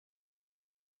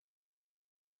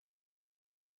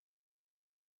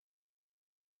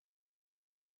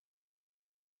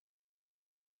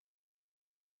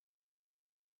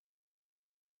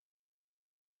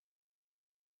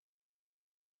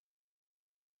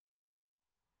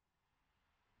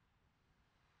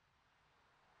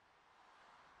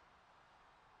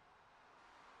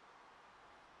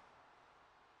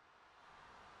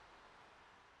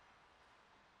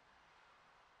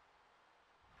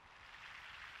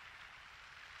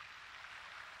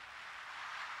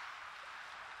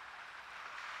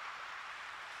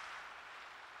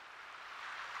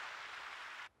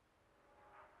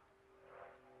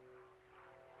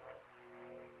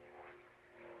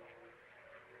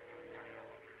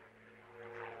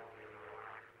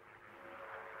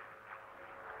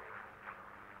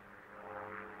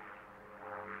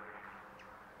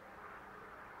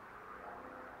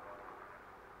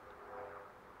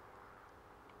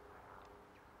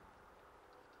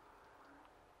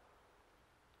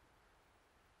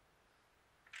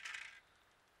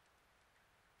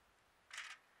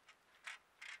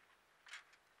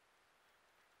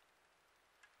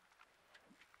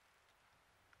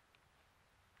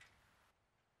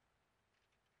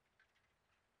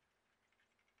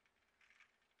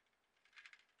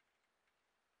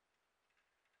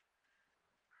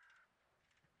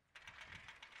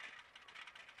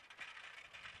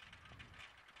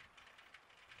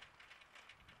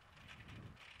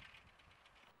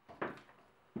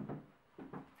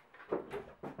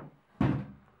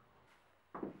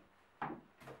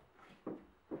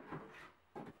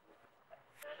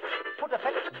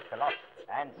depicts lost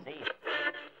and see.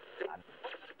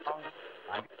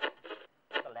 And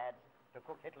the lads to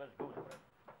cook Hitler's gooseberry.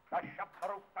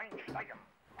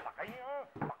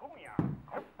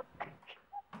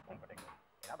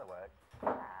 In other words,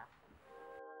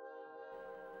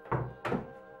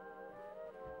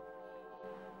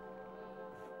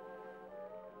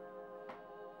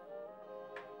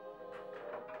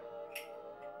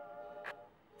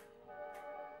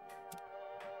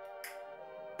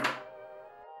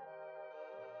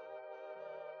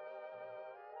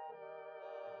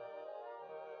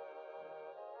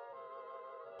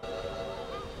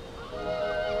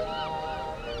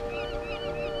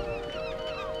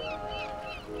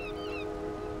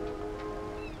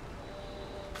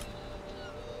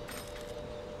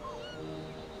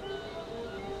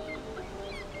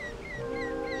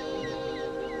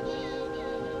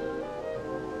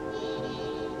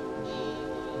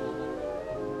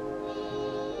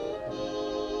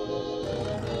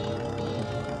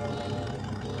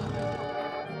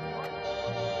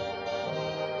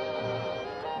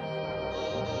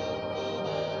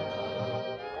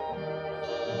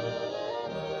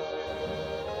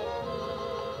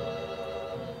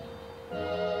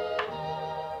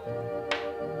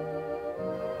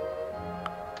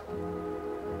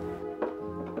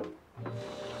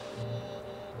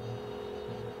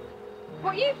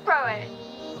 What are you throwing?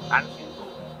 fancy.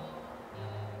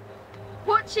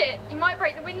 Watch it, you might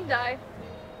break the window.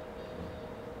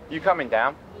 You coming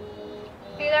down?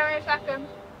 Be there in a second.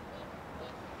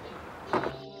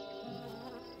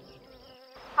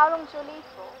 How long's your leave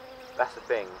for? That's the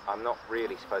thing, I'm not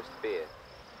really supposed to be here.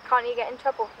 Can't you get in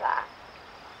trouble for that?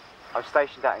 I'm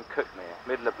stationed out in Cookmere,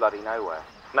 middle of bloody nowhere.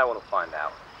 No one will find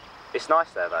out. It's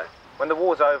nice there though. When the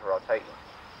war's over, I'll take you.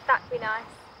 That'd be nice.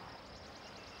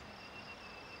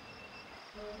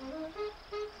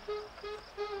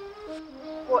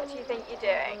 What do you think you're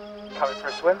doing? Coming for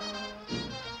a swim?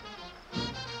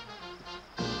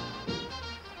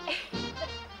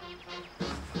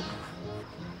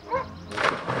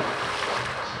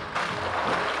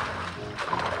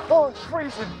 Oh, it's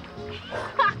freezing.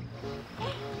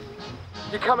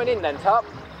 You coming in then, Tup?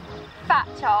 Fat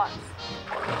chance.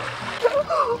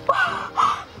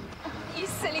 You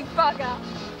silly bugger.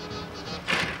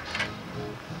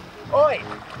 Oi!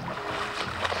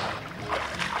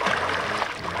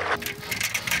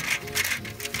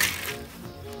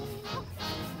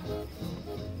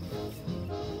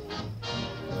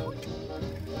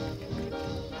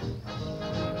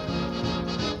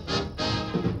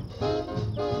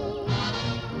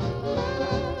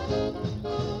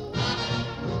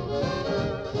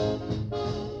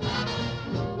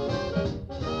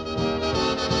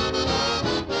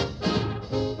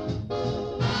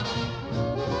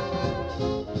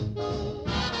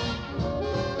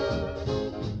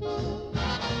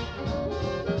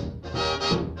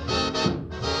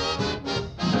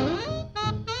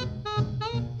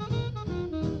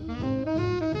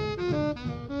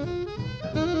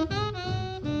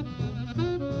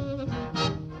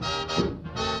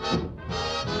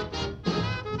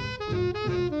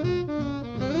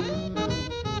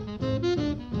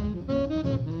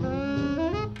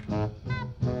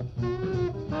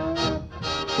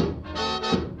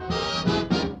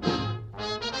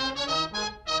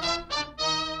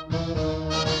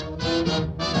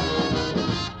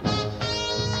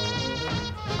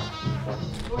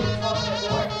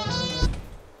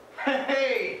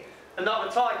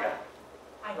 Tiger.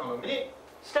 Hang on a minute.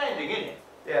 Standing, isn't it?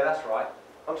 Yeah, that's right.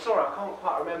 I'm sorry, I can't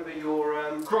quite remember your,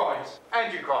 Grimes.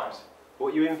 Andrew Grimes.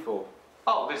 What you in for?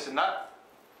 Oh, this and that.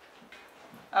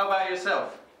 How about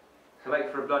yourself? To make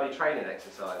for a bloody training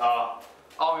exercise. I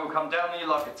will come down on you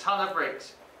like a ton of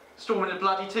bricks. Storming the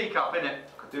bloody teacup, innit?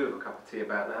 Could do with a cup of tea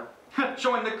about now.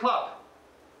 Join the club.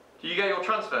 Do you get your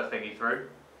transfer thingy through?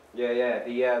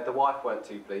 Yeah, the wife weren't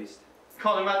too pleased.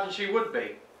 Can't imagine she would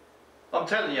be. I'm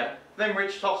telling you, them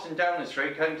rich toffs in Downing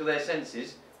Street came to their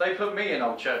senses. They put me in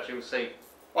old Churchill's seat.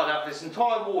 I'd have this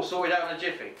entire war sorted out in a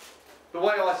jiffy. The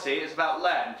way I see it, it's about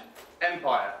land,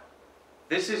 empire.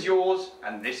 This is yours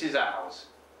and this is ours.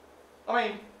 I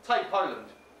mean, take Poland.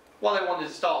 Why they wanted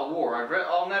to start a war over it,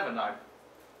 I'll never know.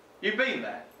 You been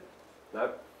there?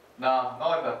 No. Nah,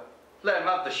 neither. Let them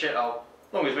have the shithole,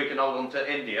 as long as we can hold on to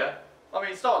India. I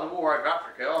mean, starting a war over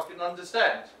Africa, I can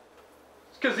understand.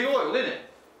 It's because the oil, innit?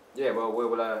 Yeah, well,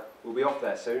 we'll be off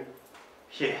there soon.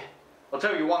 Yeah. I'll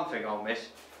tell you one thing I'll miss.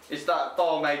 It's that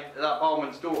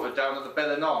barman's daughter down at the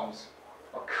Bell and Arms.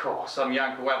 Of course, some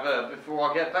yank will have her before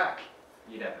I get back.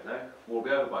 You never know. We'll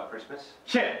be over by Christmas.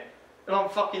 Yeah, and I'm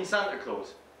fucking Santa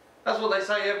Claus. That's what they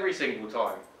say every single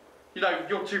time. You know,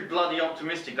 you're too bloody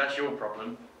optimistic, that's your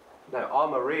problem. No,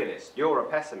 I'm a realist. You're a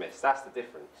pessimist. That's the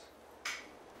difference.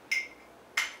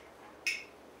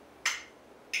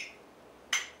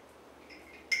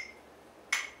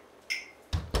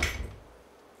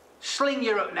 Sling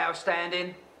your up now,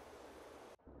 standing.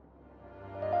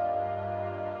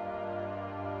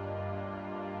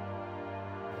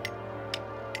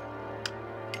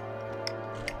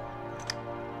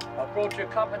 I brought you a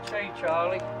cup of tea,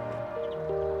 Charlie.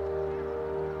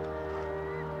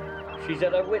 She's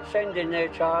at her wit's end in there,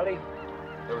 Charlie.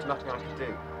 There was nothing I could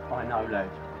do. I know, lad.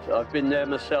 I've been there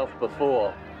myself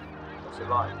before. What's it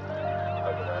like?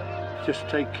 Over there. Just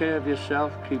take care of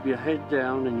yourself, keep your head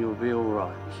down, and you'll be all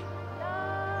right.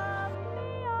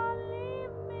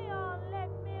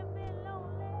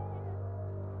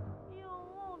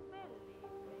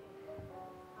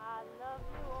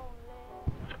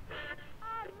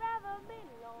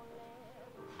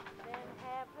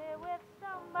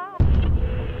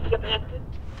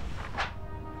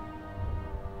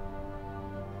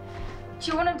 Do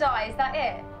you want to die? Is that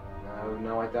it?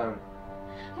 No, I don't.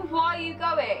 Why are you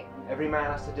going? Every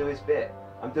man has to do his bit.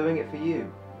 I'm doing it for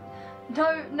you.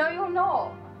 No, you're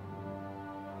not.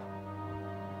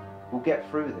 We'll get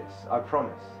through this, I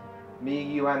promise. Me,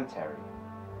 you and Terry.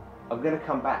 I'm gonna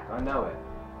come back, I know it.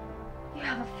 You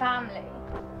have a family.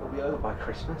 It'll be over by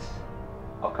Christmas.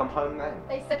 I'll come home then.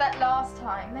 They said that last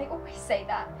time. They always say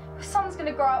that. Your son's going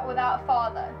to grow up without a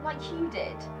father, like you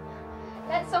did.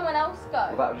 Let someone else go.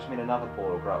 Well, that would just mean another boy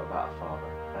will grow up without a father.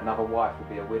 And another wife will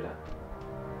be a widow.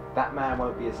 That man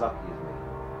won't be as lucky as me.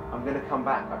 I'm gonna come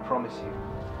back, I promise you.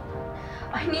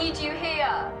 I need you here.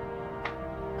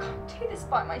 I can't do this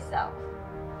by myself.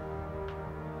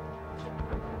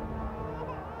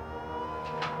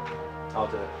 I'll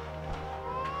do it.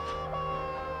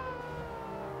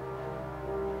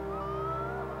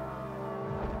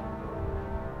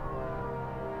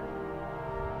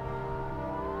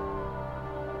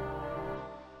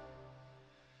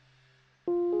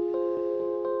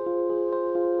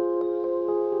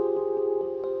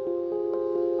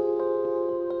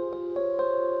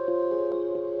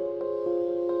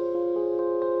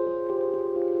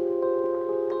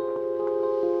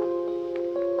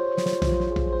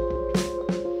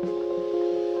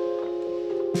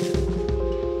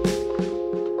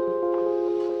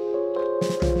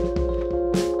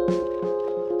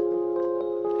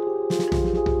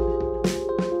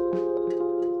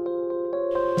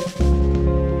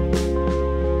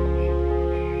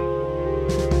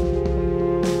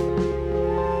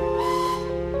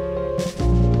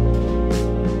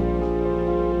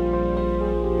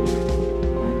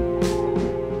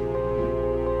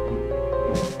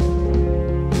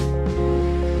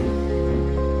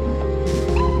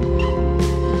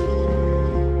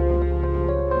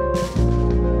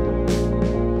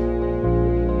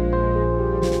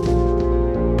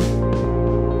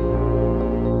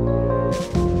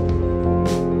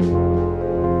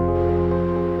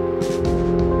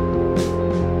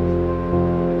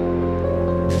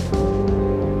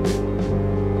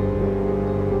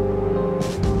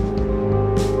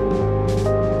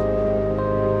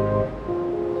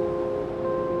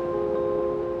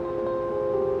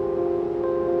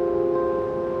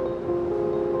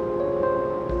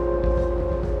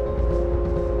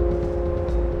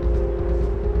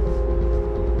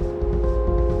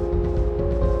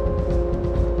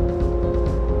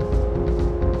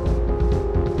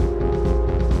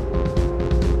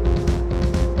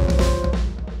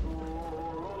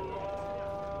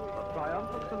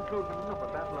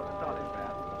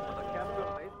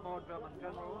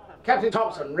 Captain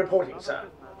Thompson reporting, sir.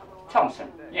 Thompson,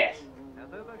 yes.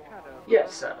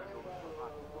 Yes, sir.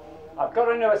 I've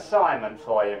got a new assignment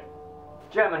for you.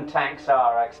 German tanks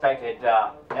are expected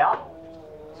here,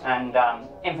 and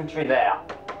infantry there.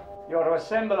 You're to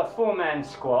assemble a four-man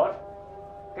squad,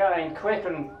 go in quick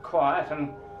and quiet,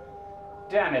 and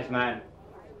damn it, man,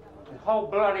 the whole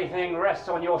bloody thing rests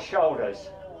on your shoulders.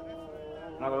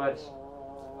 In other words,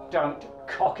 don't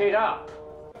cock it up.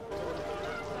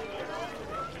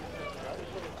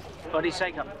 Body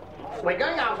Saker. We're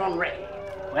going out on raid.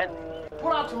 When?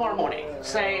 Pull out tomorrow morning,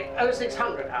 say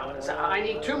 0600 hours. I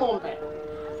need 2 more men.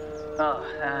 Oh,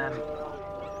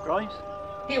 Grimes?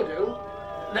 He'll do.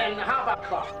 Then how about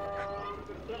Clark?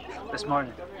 This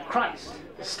morning. Christ,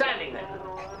 standing there.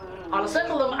 I'll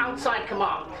assemble them outside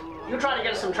command. You try to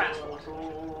get us some transport.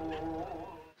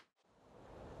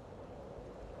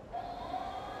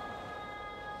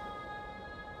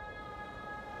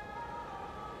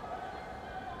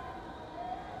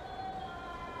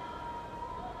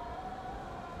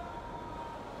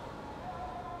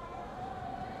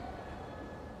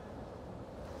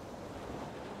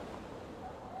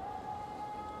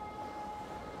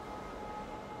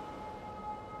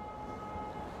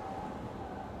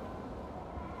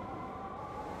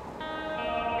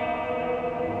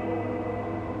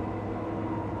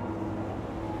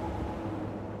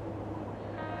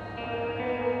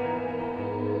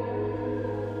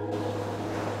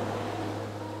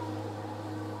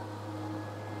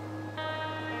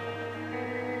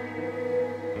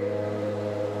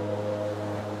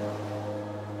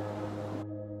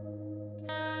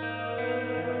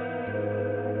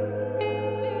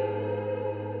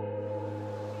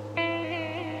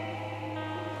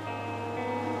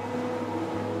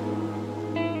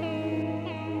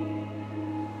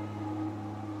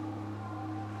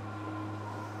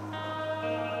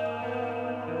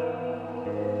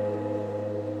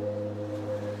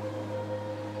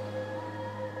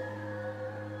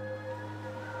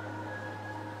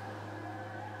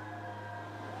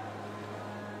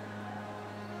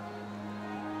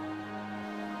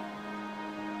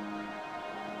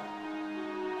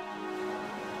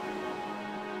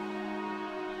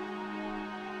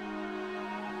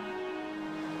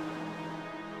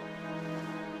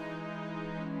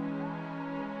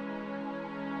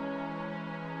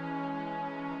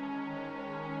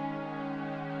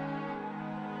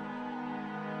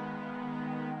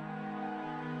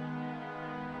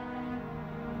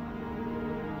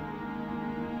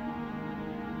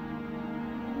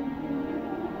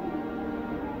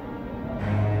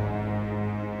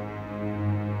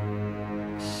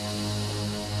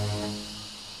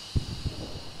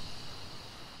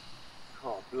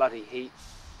 bloody heat.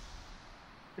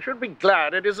 You should be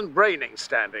glad it isn't raining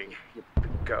standing, you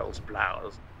big girl's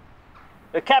blouse.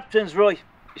 The captain's right.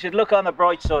 You should look on the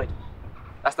bright side.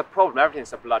 That's the problem, everything's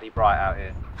so bloody bright out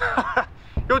here.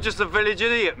 You're just a village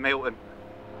idiot, Milton.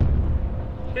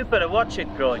 You better watch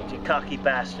it, Grind, you cocky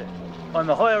bastard.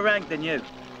 I'm a higher rank than you.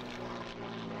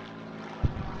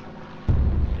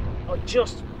 I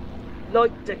just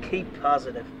like to keep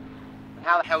positive. And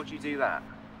how the hell do you do that?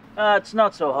 It's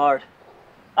not so hard.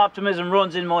 Optimism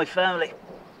runs in my family.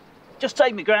 Just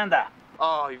take me grandad.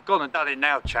 Oh, you've gone and done it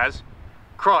now, Chaz.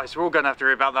 Christ, we're all going to have to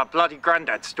hear about that bloody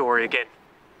grandad story again.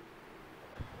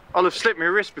 I'll have slipped my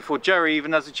wrist before Jerry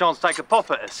even has a chance to take a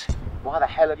pop at us. Why the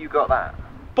hell have you got that?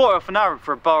 Bought off an Arab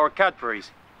for a bar of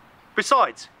Cadbury's.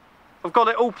 Besides, I've got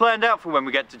it all planned out for when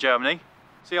we get to Germany.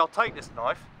 See, I'll take this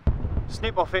knife,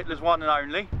 snip off Hitler's one and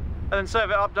only, and then serve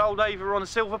it up to old Ava on a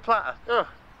silver platter. Oh,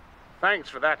 thanks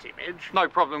for that image. No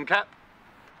problem, Cap.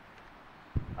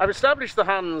 I've established the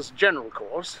Huns' general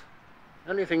course.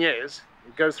 Only thing is,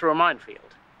 it goes through a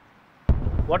minefield.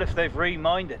 What if they've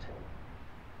reminded?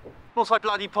 Not so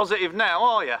bloody positive now,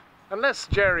 are you? Unless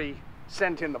Jerry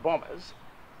sent in the bombers,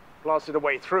 blasted a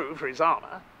way through for his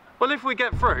armour. Well, if we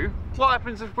get through, what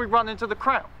happens if we run into the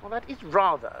crowd? Well, that is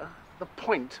rather the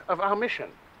point of our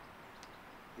mission.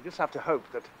 We just have to hope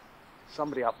that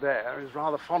somebody up there is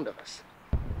rather fond of us.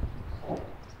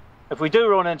 If we do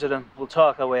run into them, we'll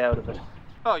talk our way out of it.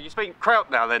 Oh, you speak kraut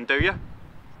now then, do you?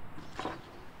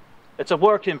 It's a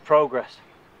work in progress.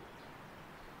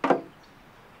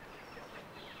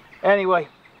 Anyway,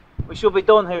 we should be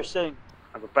done here soon.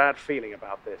 I have a bad feeling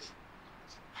about this.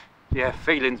 Yeah,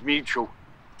 feelings mutual.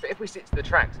 But if we stick to the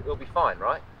tracks, it will be fine,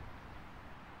 right?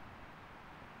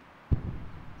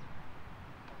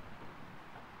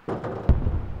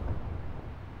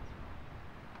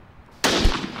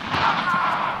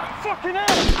 Fucking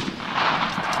hell!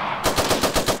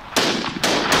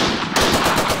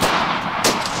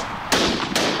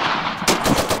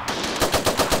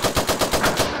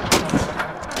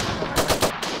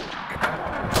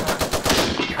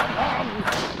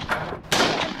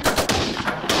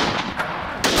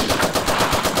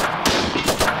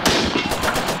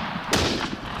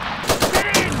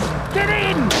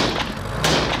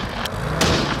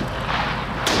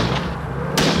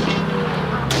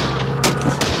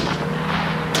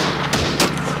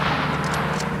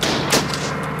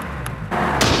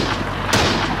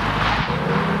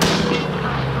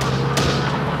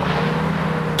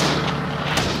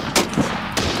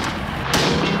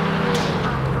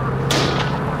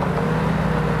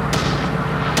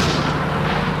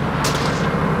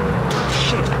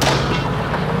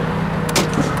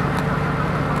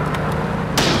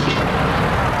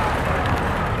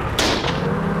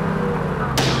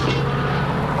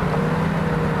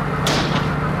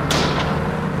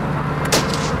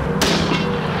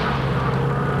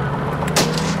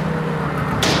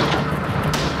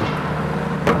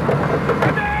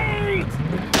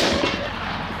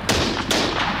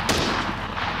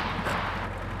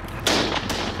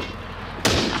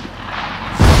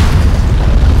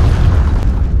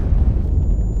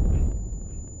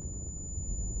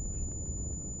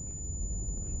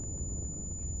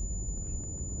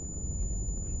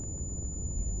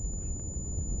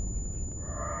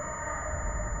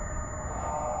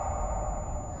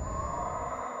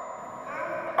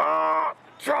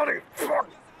 Johnny, fuck!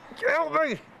 Help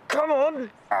me! Come on!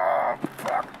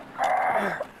 Fuck!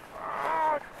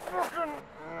 Fucking!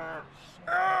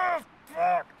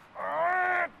 Fuck!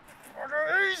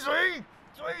 Easy!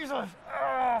 Jesus!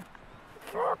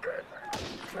 Fuck it!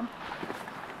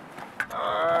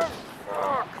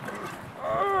 Fuck!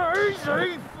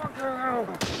 Easy! Fucking hell!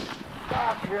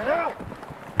 Fucking hell!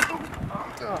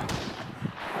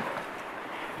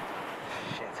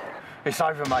 Shit. It's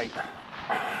over, mate.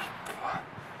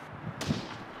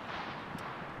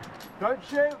 Don't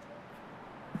shoot!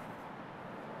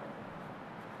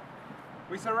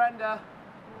 We surrender.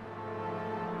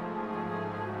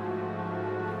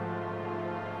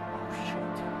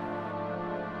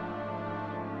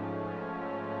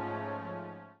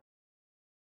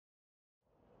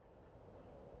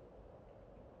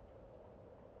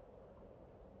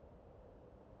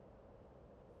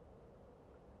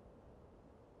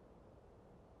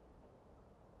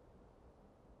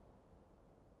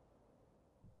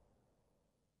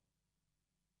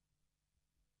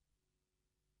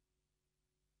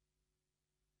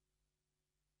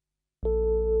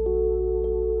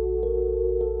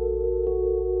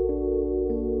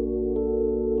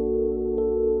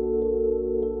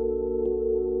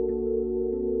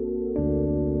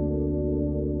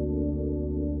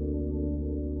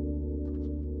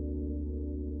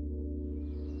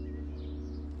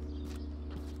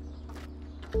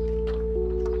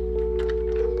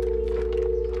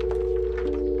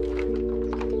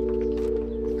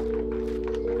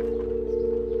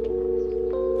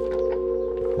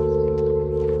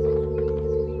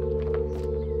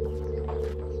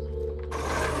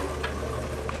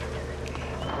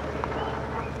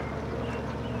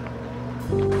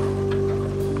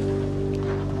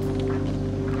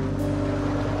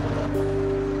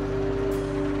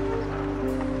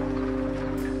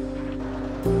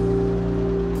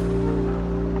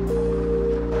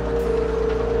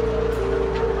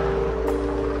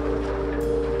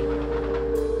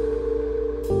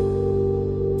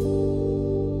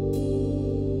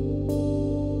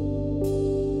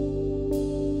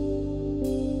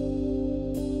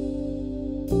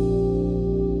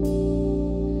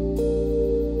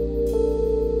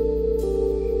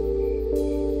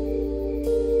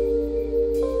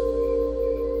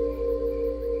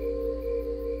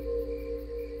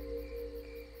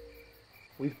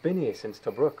 here since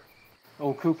Tobruk.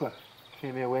 Old Cooper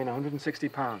came here weighing 160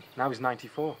 pounds. Now he's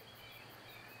 94.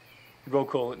 Roll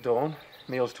call at dawn,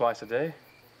 meals twice a day.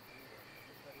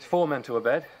 It's 4 men to a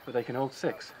bed, but they can hold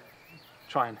 6.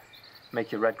 Try and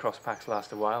make your Red Cross packs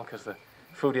last a while, because the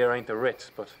food here ain't the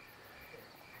Ritz, but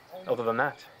other than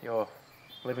that, you're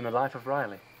living the life of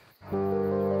Riley.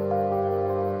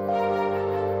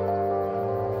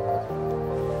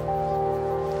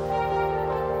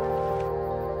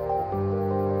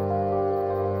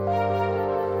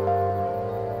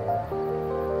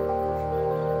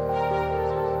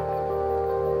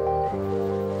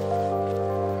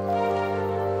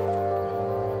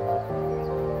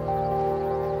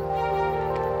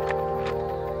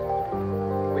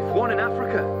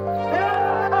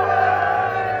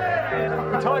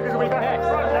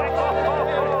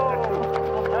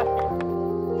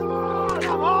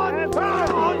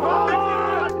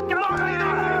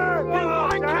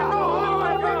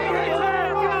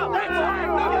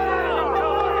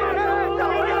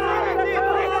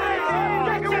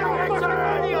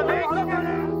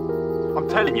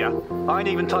 I ain't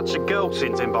even touched a girl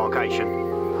since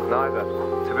embarkation. Neither.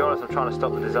 To be honest, I'm trying to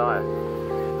stop the desire.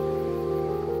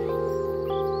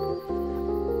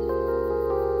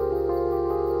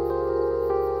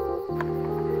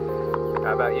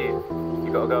 How about you?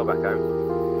 You got to go back home?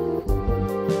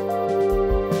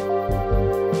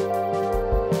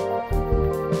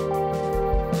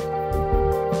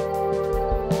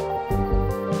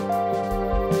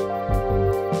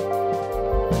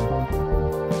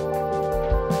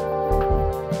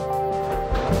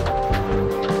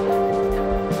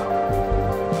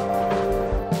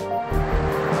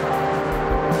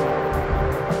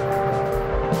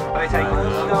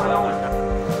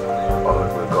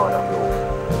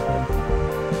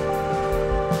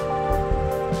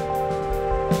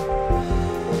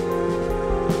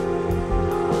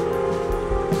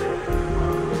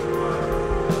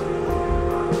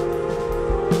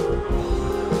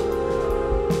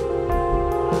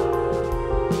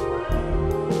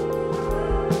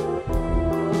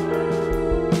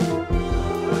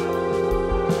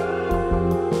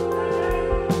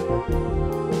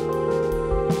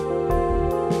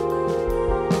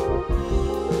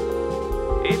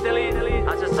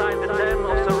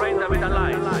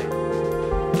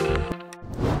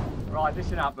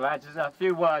 Listen up, lads. There's a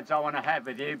few words I want to have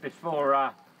with you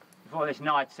before this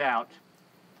night's out.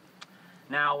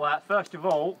 Now, first of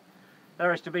all,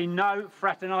 there is to be no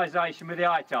fraternisation with the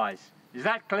Aitais. Is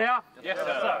that clear? Yes,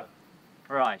 sir.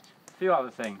 Right. A few other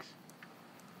things.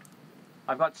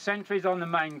 I've got sentries on the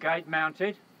main gate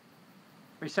mounted.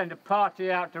 We send a party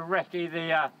out to recce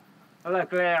the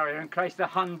local area in case the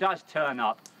Hun does turn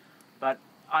up, but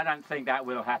I don't think that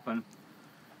will happen.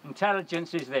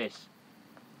 Intelligence is this.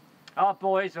 Our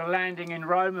boys are landing in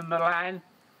Rome and Milan,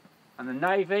 and the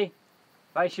Navy,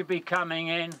 they should be coming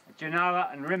in Genoa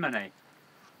and Rimini.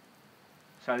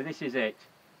 So this is it.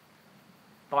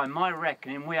 By my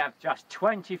reckoning, we have just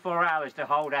 24 hours to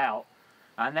hold out,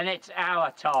 and then it's our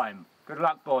time. Good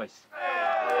luck, boys.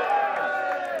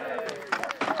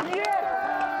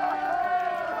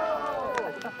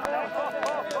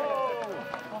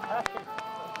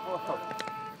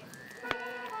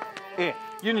 Here,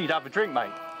 you need to have a drink,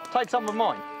 mate. Take some of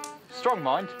mine. Strong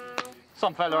mind.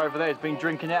 Some fella over there has been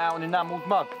drinking it out in an enamelled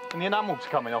mug, and the enamel's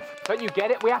coming off. Don't you get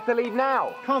it? We have to leave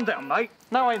now. Calm down, mate.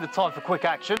 Now ain't the time for quick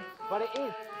action. But it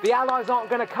is. The Allies aren't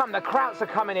going to come. The Krauts are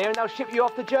coming here, and they'll ship you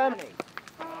off to Germany.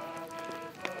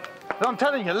 But I'm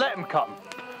telling you, let them come.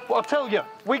 Well, I'll tell you,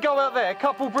 we go out there,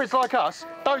 couple Brits like us,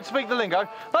 don't speak the lingo,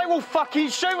 they will fucking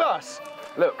shoot us.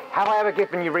 Look, have I ever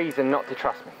given you reason not to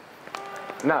trust me?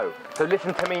 No. So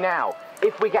listen to me now.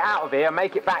 If we get out of here and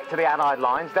make it back to the Allied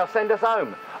lines, they'll send us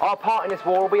home. Our part in this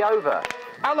war will be over.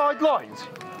 Allied lines?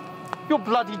 You're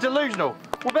bloody delusional.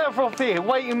 We're better off here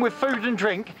waiting with food and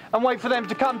drink and wait for them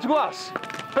to come to us.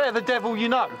 Better the devil you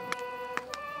know.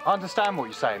 I understand what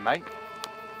you're saying, mate,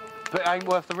 but it ain't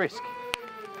worth the risk.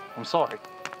 I'm sorry,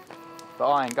 but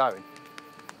I ain't going.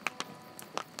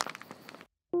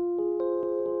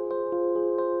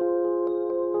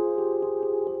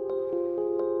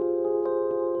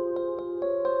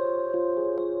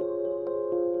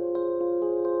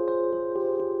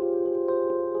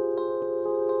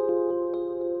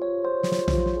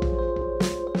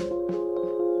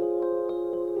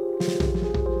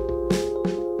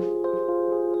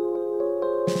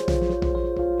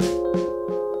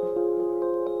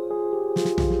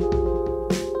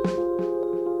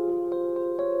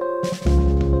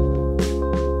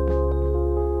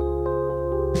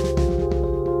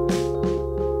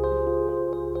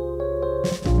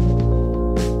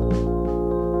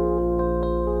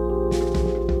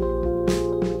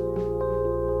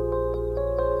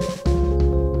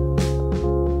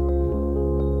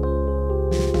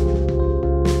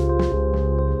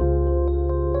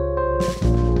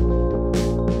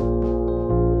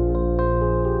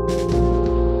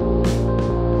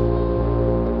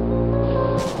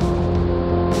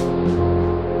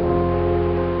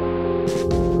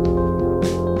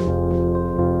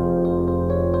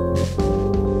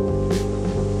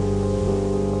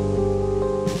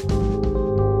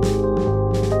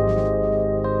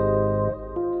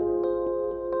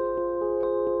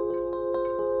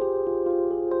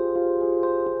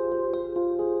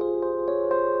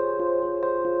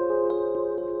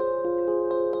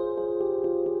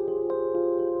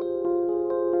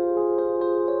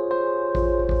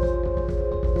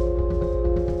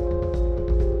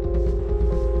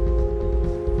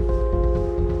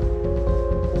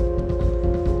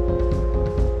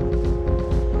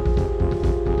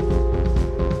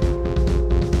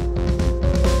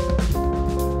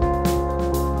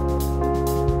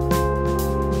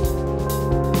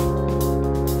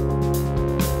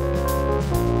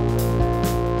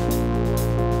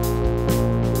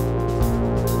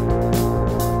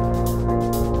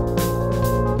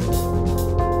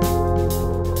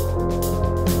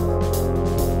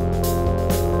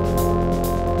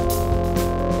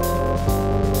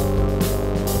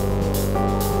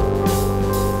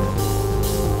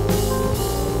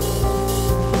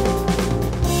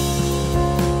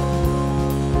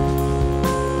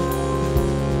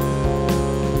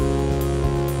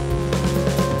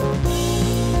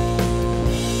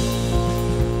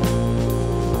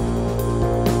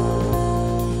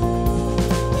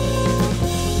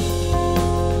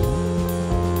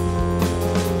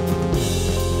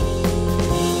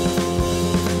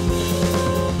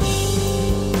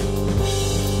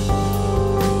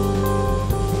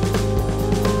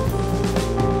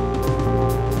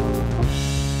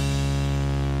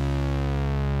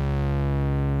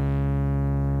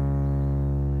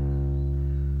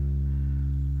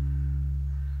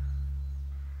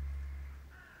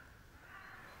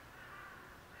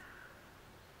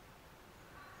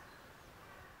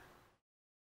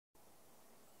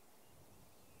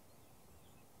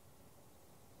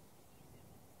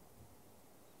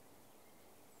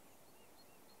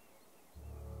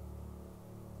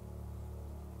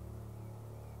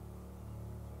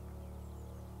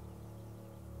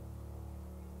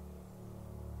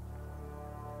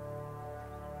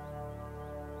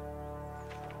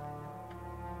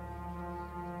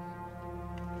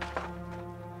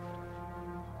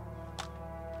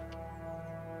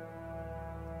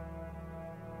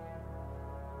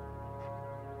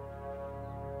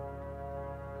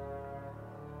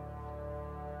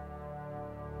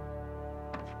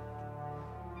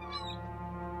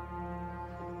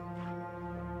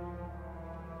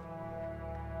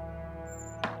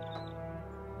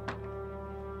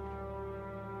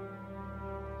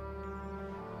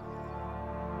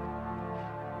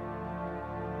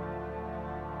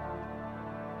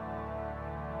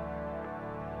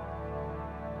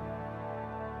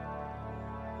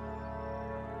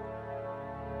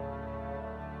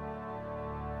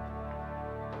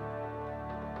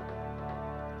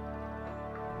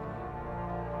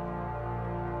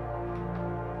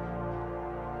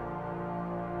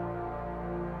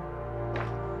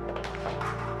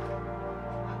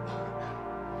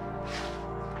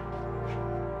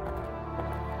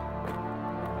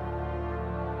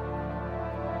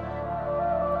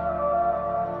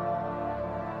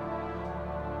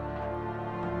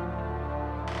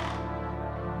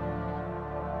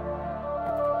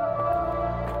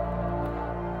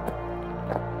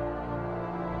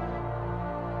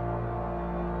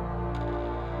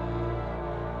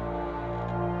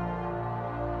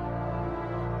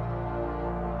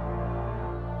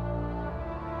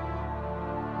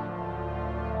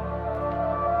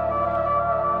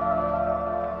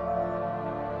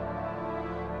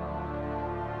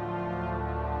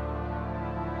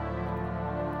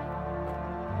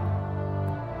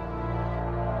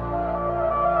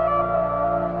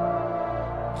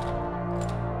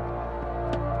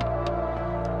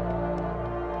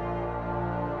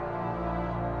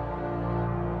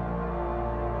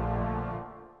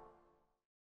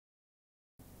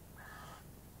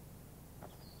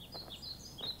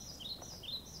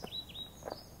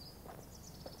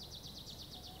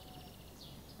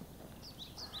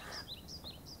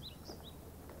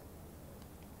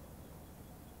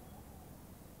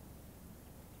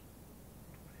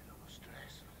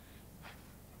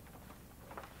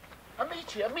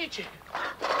 Amici, amici.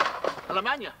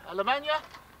 Alemania, Alemania,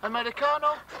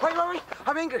 Americano. Wait.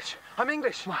 I'm English. I'm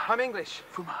English.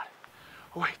 Fumare.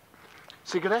 Oh, wait.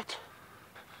 Cigarette?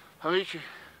 Amici,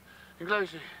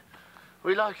 inglesi.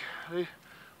 We like English.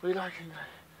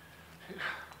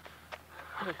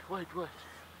 Wait.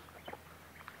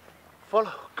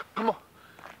 Follow. Come on.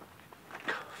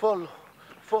 Follow.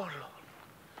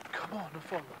 Come on and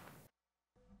follow.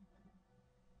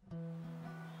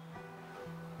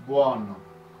 Buono.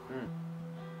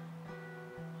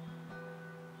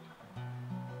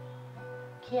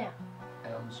 Chi è?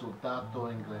 È un soldato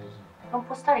inglese. Non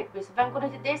può stare qui, se vengono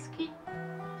i tedeschi.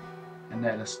 È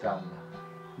nella stalla.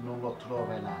 Non lo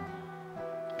troveranno.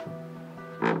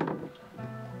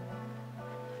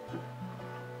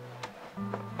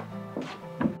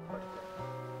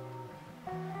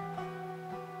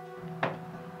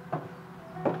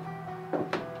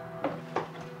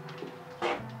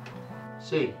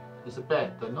 Sì,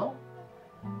 aspetta, no?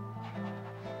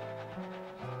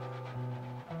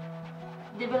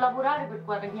 Deve lavorare per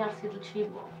guadagnarsi il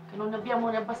cibo, che non ne abbiamo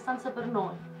ne abbastanza per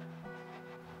noi.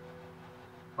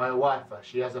 My wife,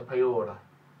 she has a paura,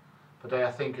 but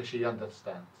I think she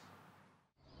understands.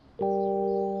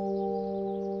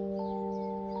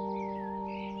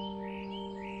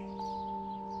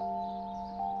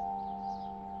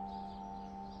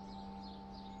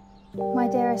 My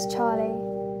dearest Charlie,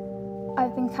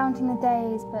 I've been counting the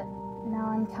days, but now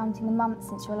I'm counting the months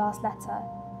since your last letter.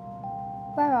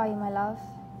 Where are you, my love?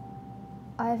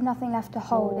 I have nothing left to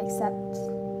hold except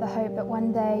the hope that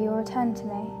one day you'll return to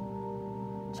me.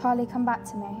 Charlie, come back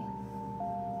to me.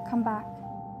 Come back.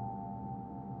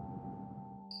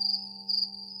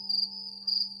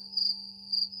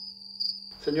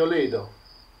 Senor Lido,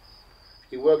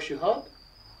 he works you hard?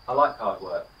 I like hard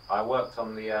work. I worked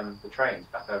on the trains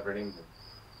back over in England.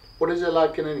 What is it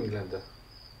like in England?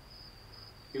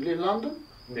 You live in London?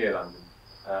 Near London.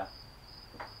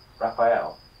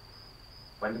 Raphael,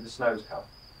 when did the snows come?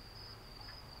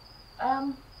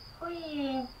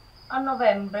 Qui a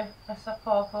novembre, penso a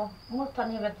poco, molta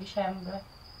neve a dicembre.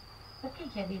 Perché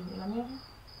chiedi la neve?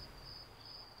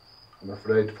 I'm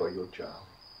afraid for you, child,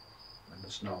 when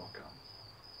the snow comes.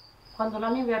 Quando la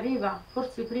neve arriva,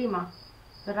 forse prima,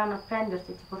 verranno a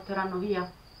prenderti e ti porteranno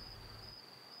via.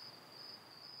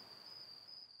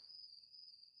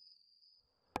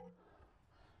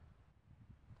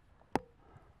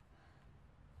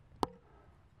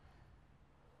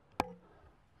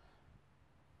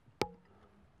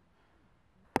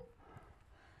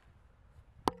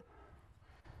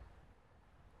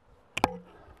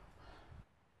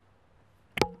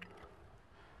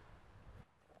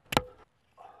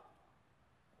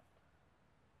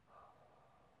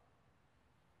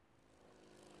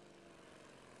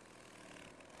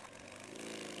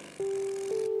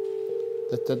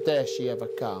 The Tedeschi ever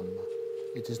come,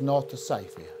 it is not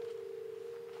safe here.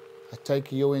 I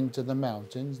take you into the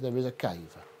mountains, there is a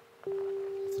cave.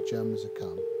 If the Germans have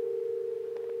come,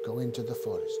 go into the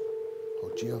forest.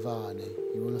 Oh, Giovanni,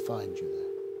 he will find you there.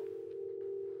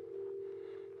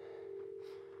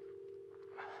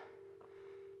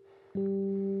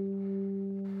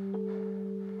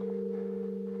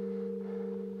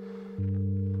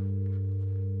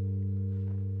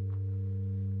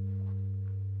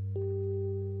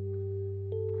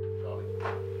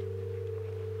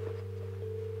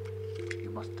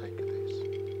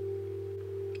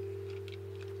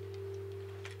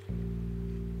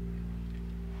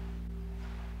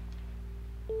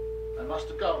 I must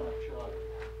go now, Charlie.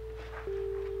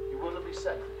 You will be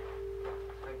safe.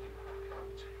 Thank you.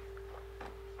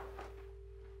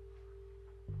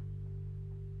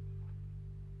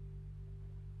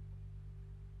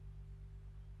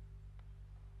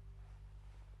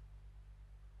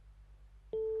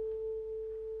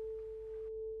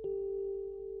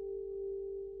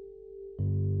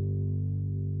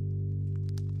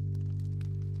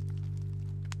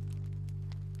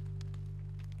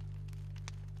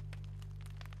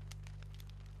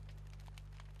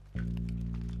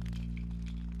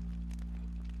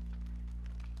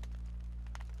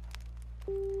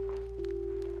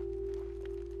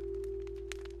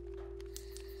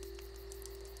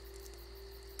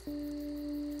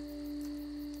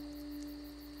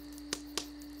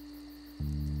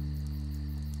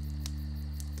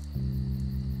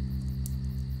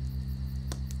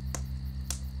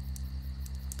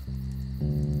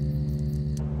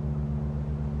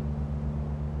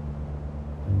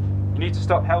 You need to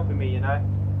stop helping me, you know.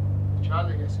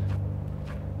 Charlie, it's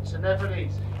never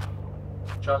easy.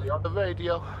 Charlie, on the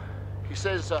radio, he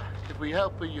says if we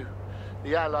help you,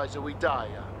 the Allies, we die.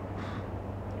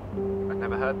 I've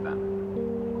never heard that.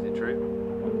 Is it true?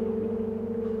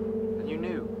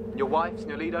 Your wife,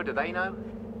 Nolido, do they know?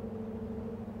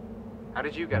 How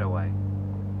did you get away?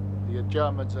 The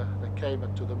Germans, they came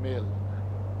to the mill.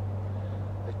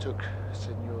 They took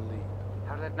Senor Lee.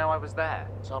 How did they know I was there?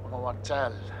 Someone tell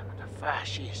the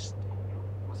fascists.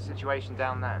 What's the situation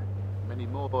down there? Many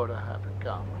more have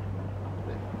come.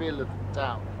 They filled the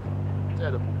town.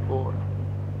 Terrible border.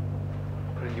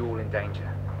 Putting you all in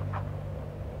danger.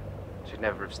 Should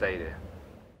never have stayed here.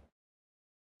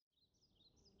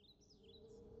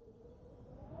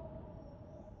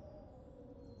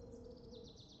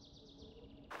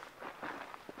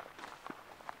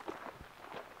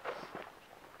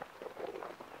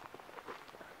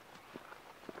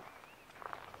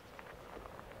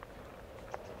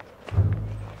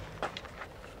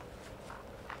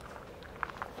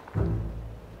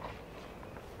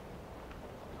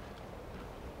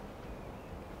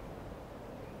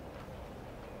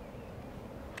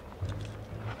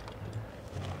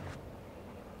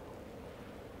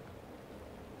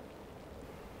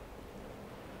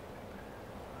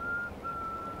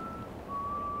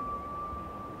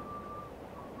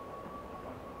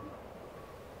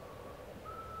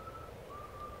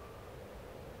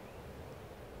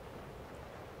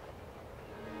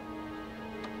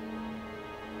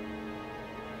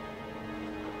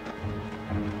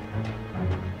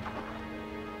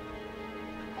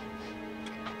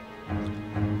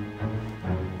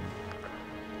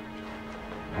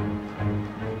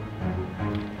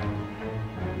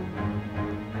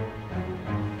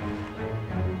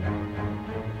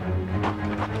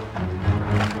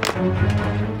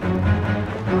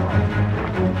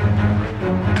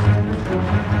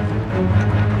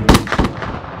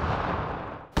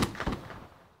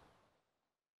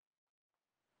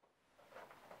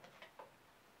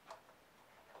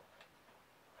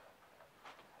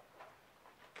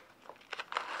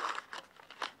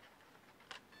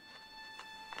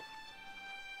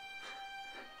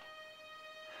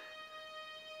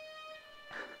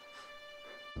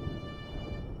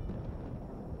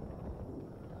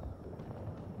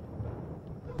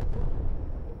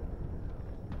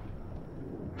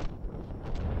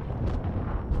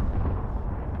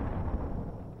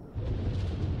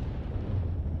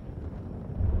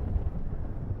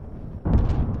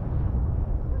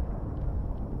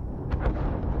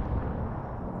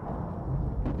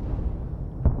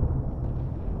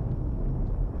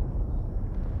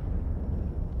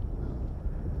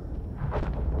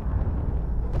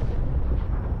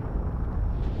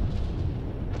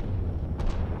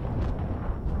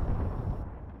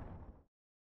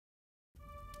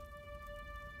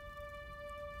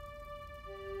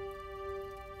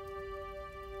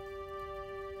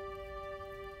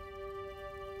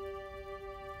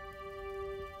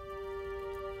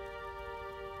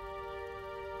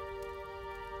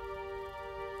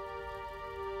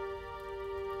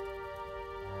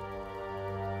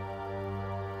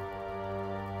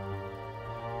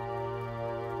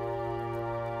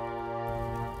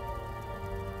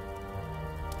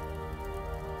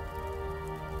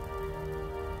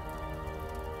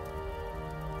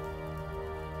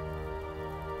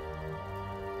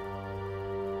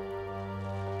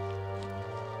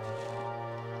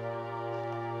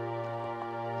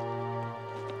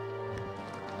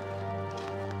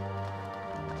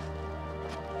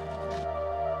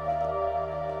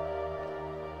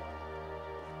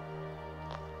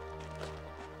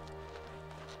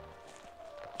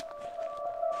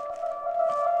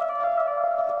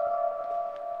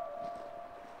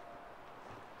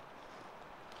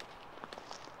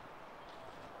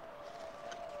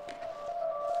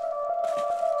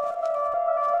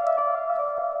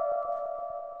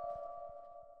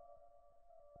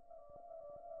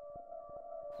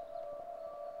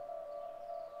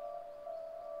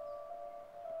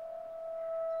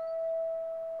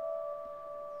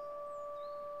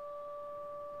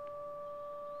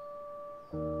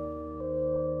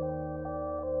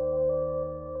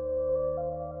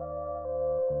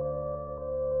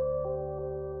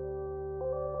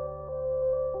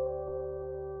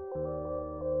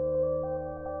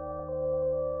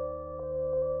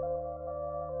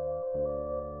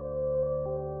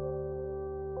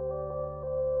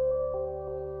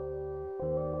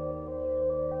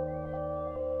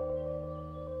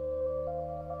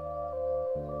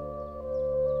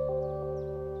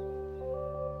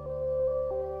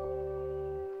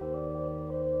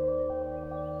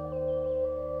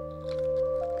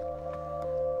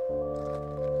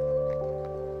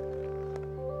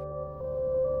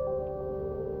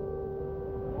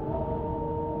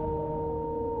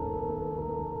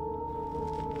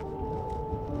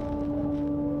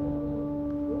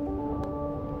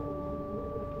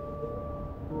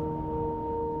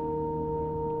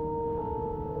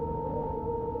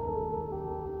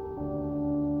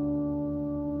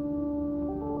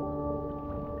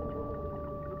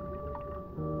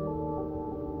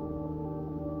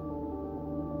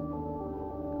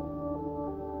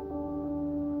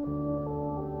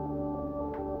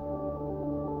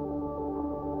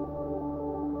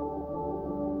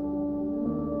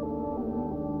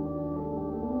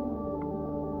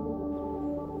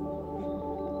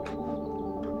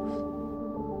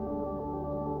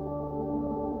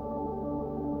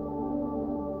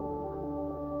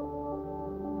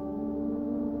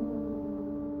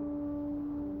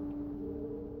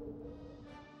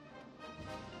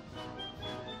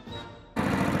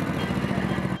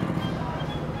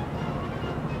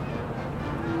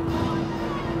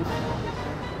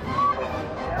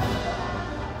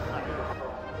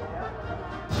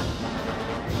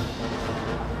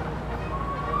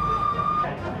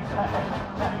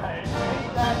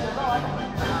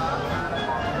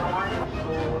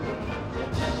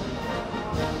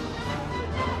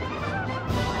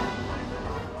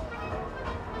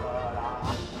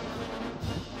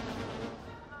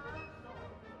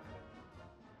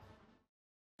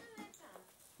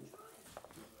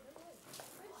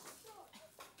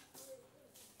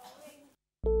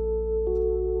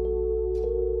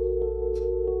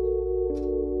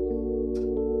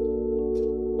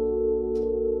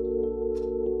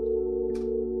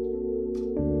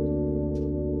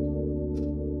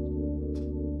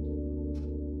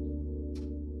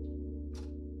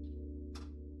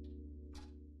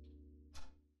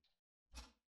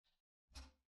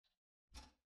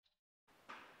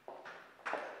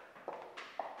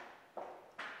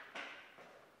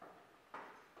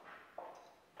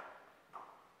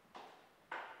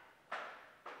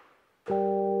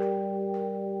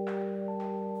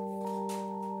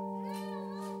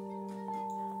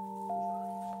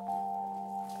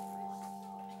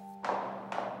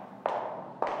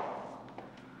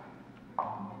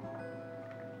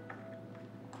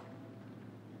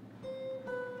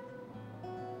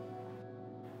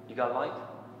 got a light?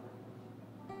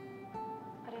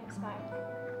 I don't smoke.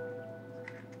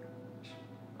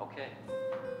 Okay.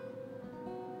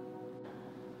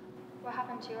 What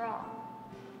happened to your arm?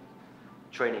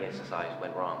 Training exercise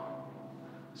went wrong.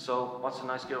 So, what's a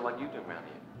nice girl like you doing around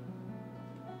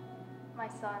here? My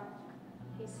son,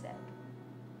 he's sick.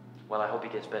 Well, I hope he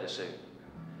gets better soon.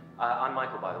 I'm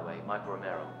Michael, by the way, Michael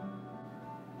Romero.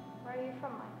 Where are you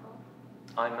from, Michael?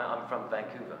 I'm from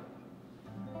Vancouver.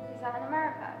 Is that in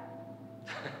America?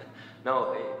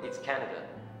 No, it's Canada.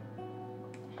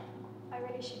 I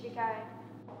really should be going.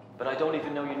 But I don't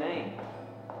even know your name.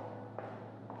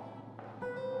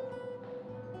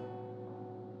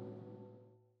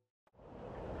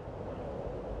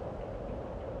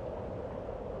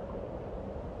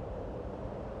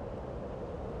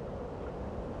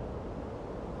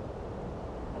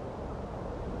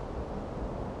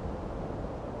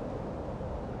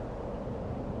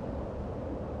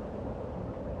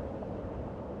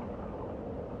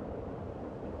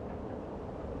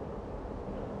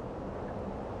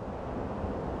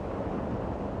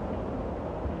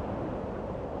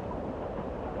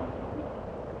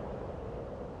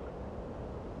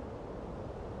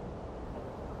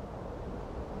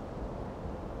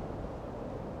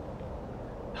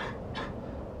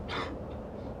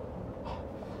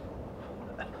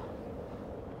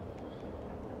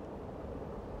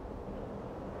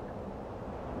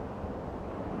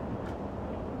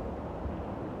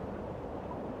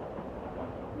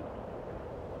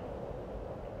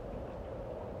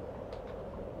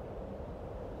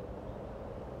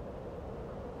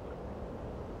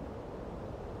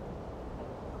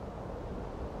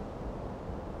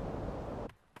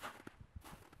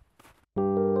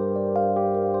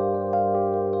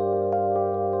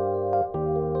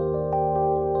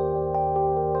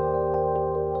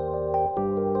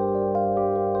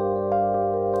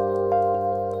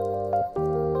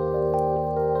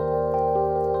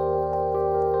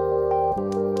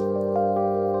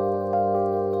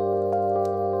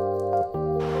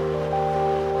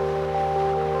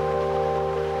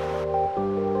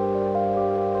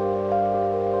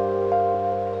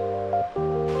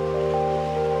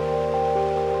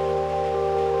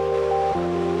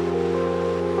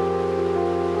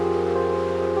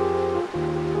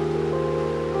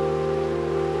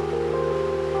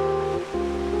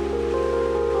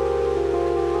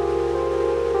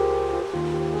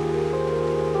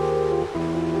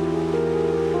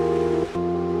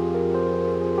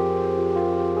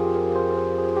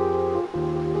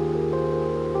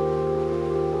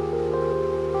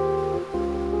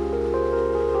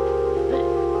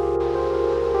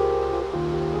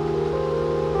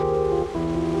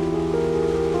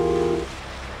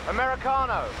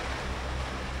 Americano.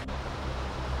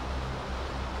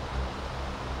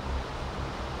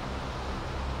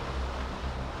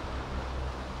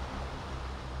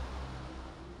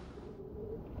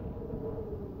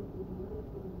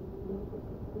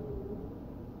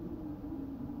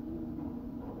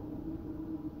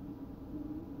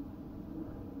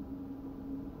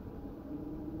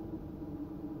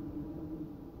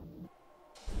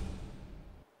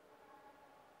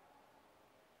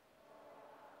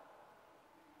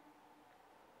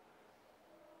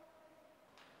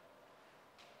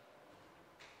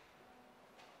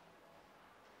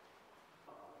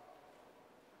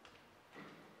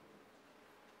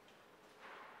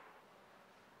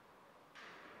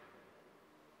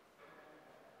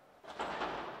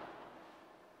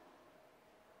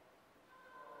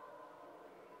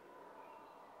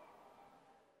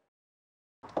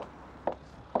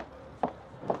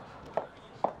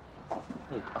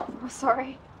 Oh,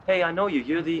 sorry. Hey, I know you.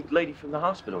 You're the lady from the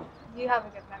hospital. You have a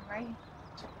good memory.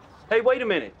 Hey, wait a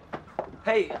minute.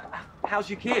 Hey, how's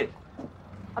your kid?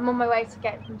 I'm on my way to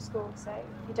get him from school, so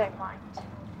if you don't mind.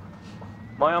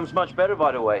 My arm's much better,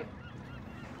 by the way.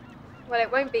 Well,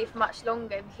 it won't be for much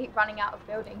longer. We keep running out of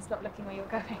buildings, not looking where you're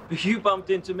going. You bumped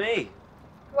into me.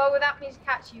 Well, without me to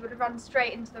catch you, you would have run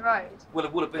straight into the road. Well,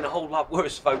 it would have been a whole lot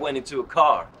worse if I went into a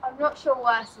car. I'm not sure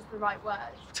worse is the right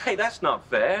word. Hey, that's not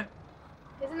fair.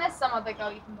 Isn't there some other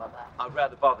girl you can bother? I'd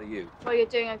rather bother you. Well, you're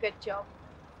doing a good job.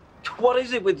 What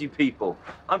is it with you people?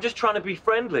 I'm just trying to be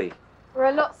friendly. We're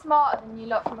a lot smarter than you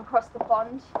lot from across the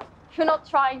pond. You're not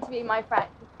trying to be my friend.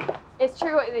 It's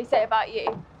true what they say about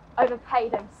you.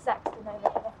 Overpaid and sexted over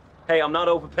here. Hey, I'm not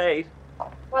overpaid.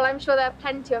 Well, I'm sure there are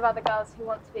plenty of other girls who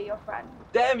want to be your friend.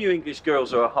 Damn, you English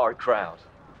girls are a hard crowd.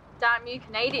 Damn you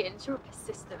Canadians, you're a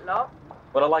persistent lot.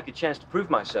 But I'd like a chance to prove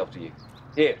myself to you.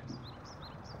 Here.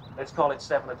 Let's call it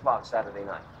 7 o'clock Saturday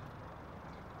night.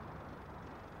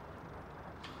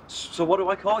 So what do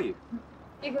I call you?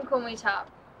 You can call me Tab.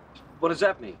 What does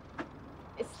that mean?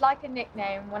 It's like a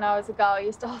nickname. When I was a girl, I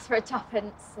used to ask for a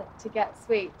tuppence to get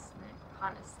sweets, and it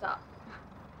kind of stuck.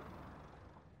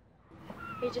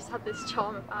 He just had this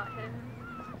charm about him.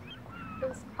 It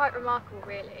was quite remarkable,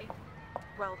 really.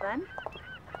 Well then?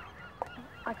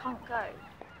 I can't go.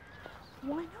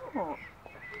 Why not?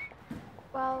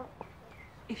 Well...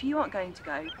 If you aren't going to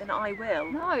go, then I will.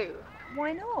 No.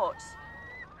 Why not?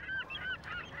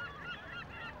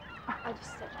 I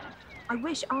just don't know. I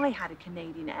wish I had a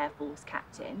Canadian Air Force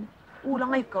captain. All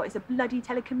I've got is a bloody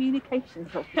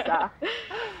telecommunications officer.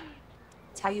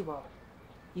 Tell you what,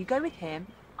 you go with him,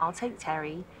 I'll take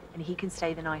Terry, and he can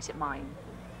stay the night at mine.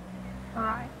 All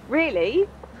right. Really?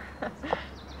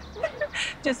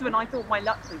 Just when I thought my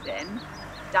luck was in.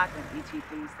 Dad won't be too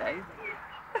pleased, though.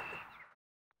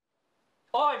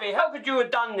 Ivy, how could you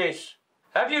have done this?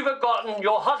 Have you forgotten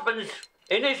your husband's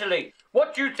in Italy?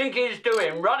 What do you think he's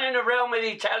doing, running around with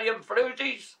Italian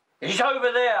floozies? He's over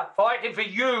there fighting for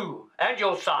you and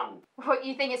your son. What,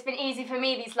 you think it's been easy for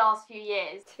me these last few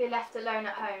years? To be left alone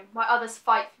at home while others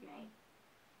fight for me.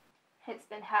 It's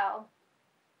been hell.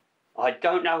 I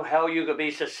don't know how you could be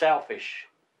so selfish.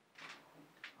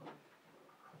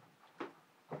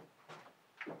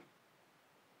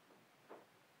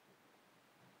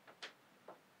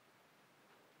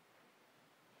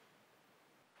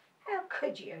 How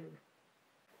could you?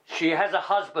 She has a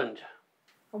husband.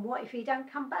 And what if he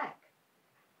don't come back?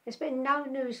 There's been no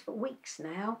news for weeks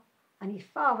now, and his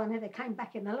father never came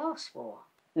back in the last war.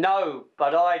 No,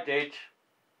 but I did.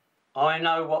 I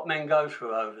know what men go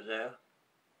through over there.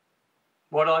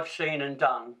 What I've seen and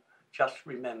done, just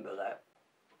remember that.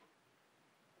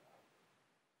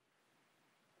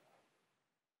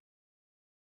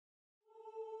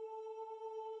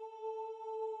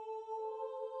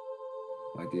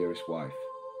 My dearest wife,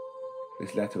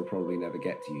 this letter will probably never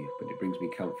get to you, but it brings me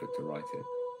comfort to write it.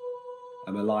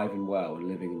 I'm alive and well and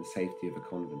living in the safety of a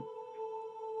convent.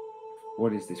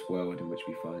 What is this world in which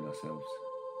we find ourselves?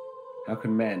 How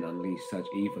can men unleash such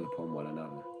evil upon one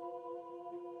another?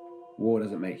 War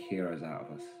doesn't make heroes out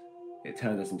of us. It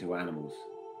turns us into animals.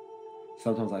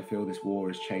 Sometimes I feel this war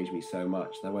has changed me so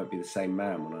much that I won't be the same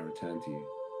man when I return to you.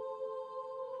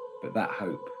 But that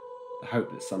hope, the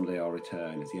hope that someday I'll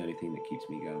return, is the only thing that keeps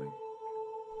me going.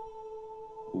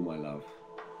 All my love,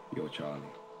 your Charlie.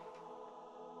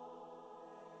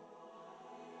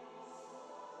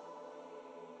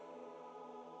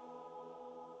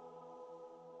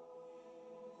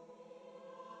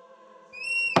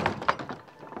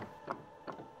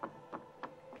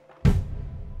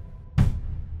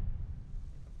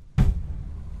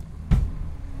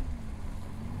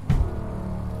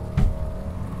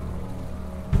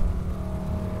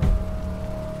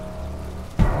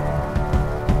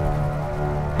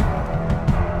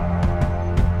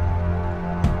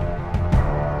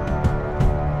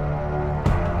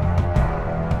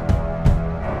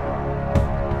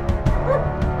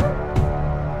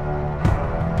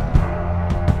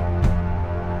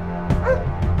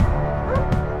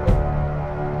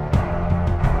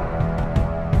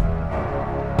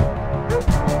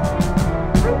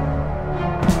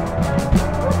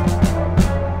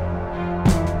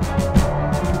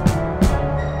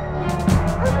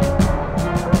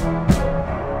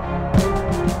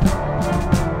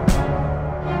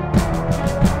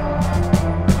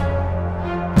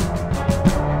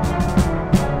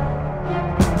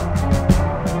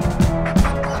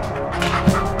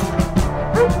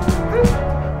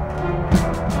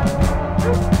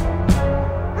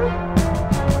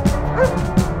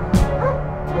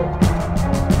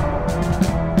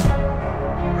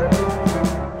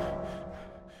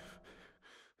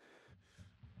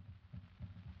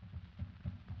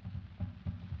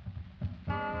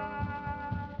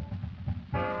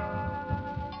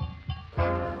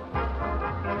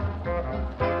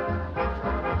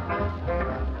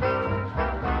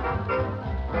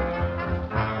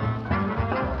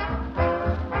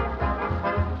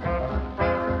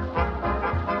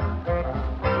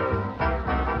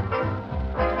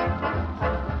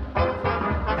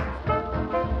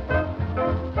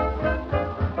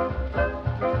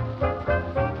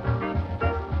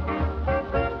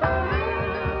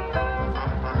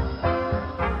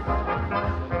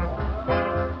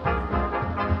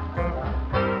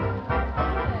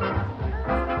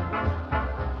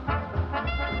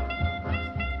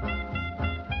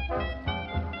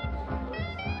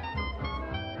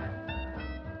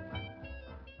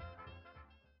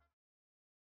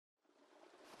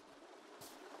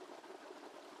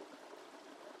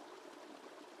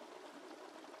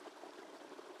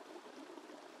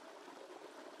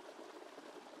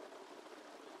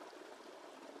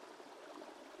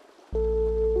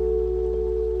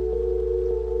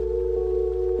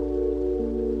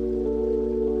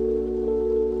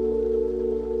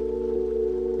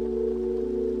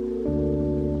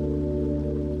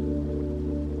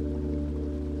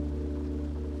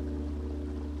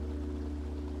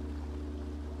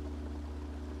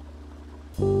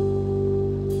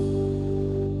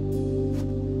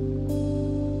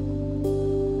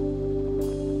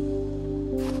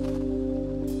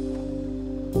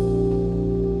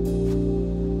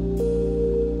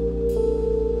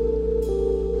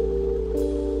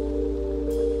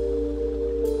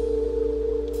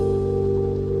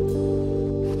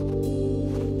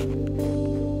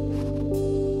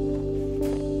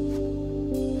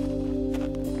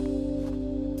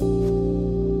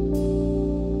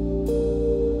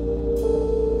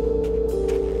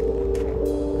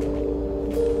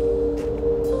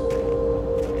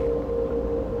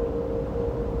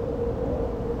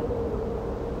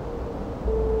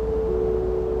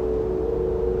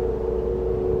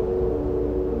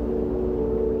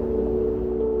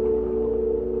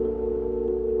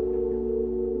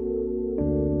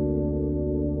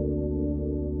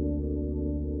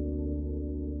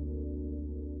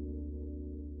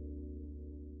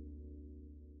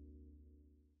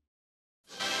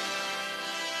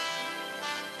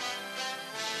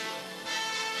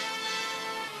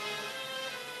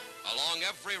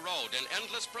 Along every road in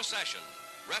endless procession,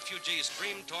 refugees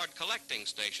streamed toward collecting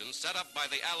stations set up by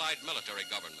the Allied military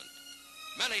government.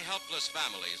 Many helpless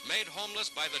families, made homeless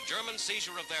by the German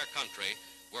seizure of their country,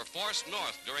 were forced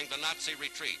north during the Nazi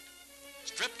retreat.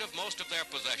 Stripped of most of their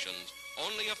possessions,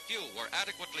 only a few were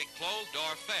adequately clothed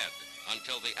or fed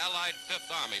until the Allied Fifth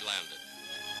Army landed.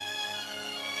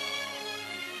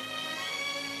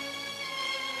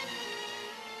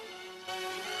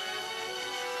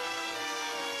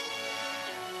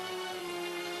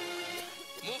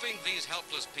 Moving these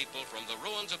helpless people from the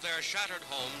ruins of their shattered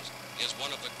homes is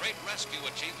one of the great rescue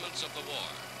achievements of the war.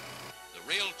 The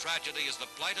real tragedy is the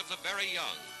plight of the very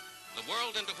young. The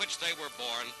world into which they were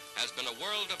born has been a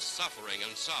world of suffering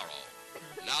and sorrow.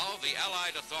 Now the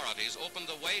Allied authorities open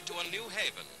the way to a new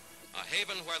haven, a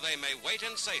haven where they may wait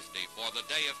in safety for the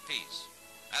day of peace.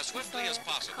 As swiftly as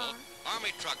possible,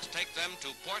 Army trucks take them to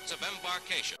ports of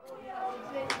embarkation.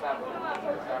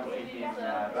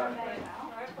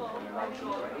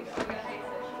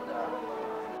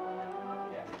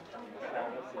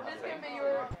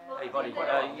 Hey buddy,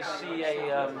 you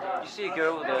see a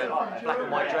girl with a black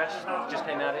and white dress just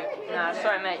came out here? No,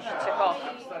 sorry mate, she took off.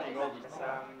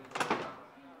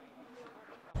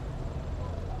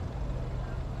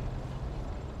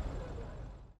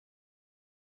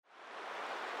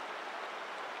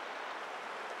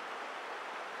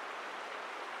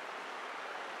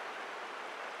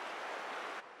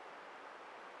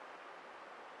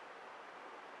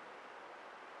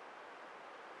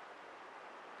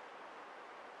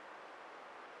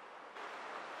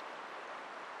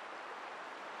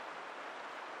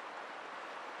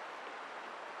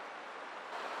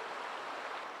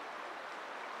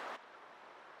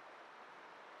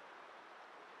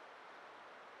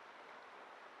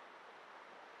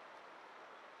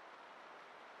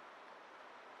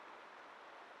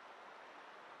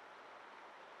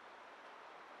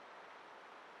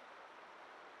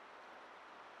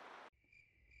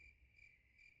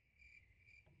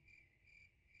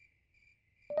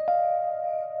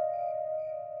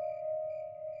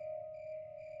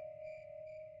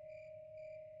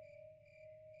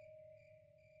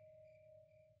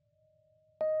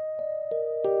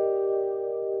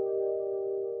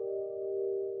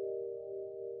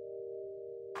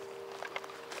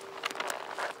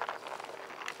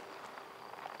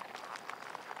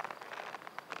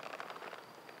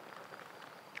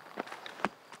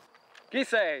 Chi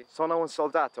sei? Sono un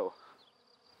soldato.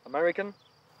 American?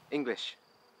 English.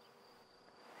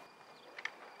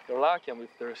 You're lucky I'm with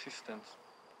the resistance.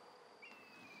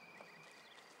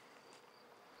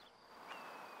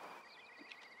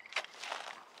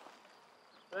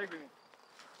 Seguimi.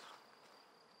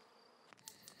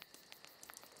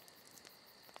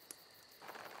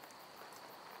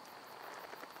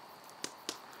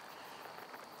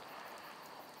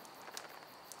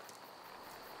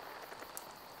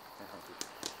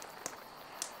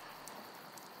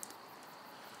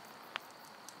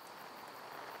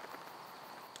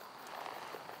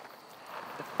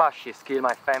 The fascists killed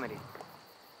my family.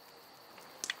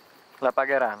 La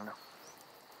pagheranno.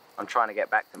 I'm trying to get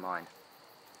back to mine.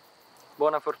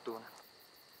 Buona fortuna.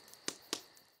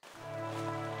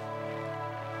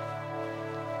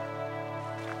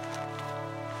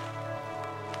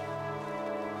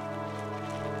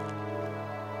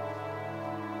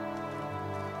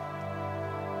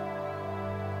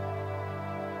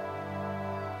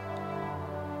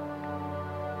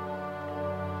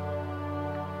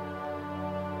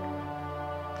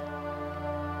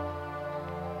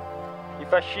 I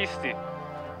fascisti.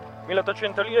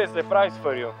 1800 lire is the price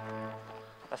for you.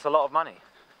 That's a lot of money.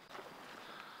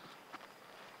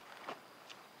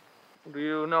 Do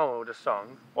you know the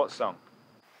song? What song?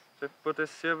 Se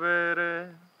potessi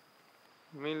avere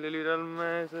 1000 lire al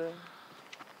mese,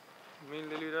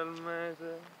 1000 lire al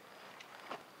mese.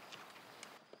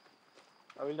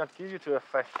 I will not give you to a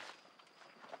fascist.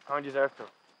 I deserve to.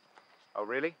 Oh,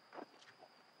 really?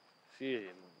 See,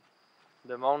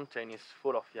 the mountain is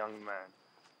full of young men.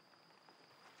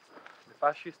 The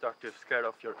fascists are too scared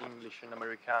of your English and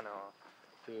Americano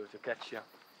to catch you.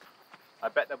 I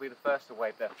bet they'll be the first to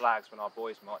wave their flags when our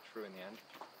boys march through in the end.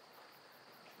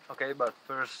 Okay, but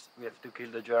first we have to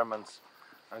kill the Germans.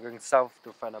 I'm going south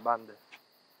to find a bandit.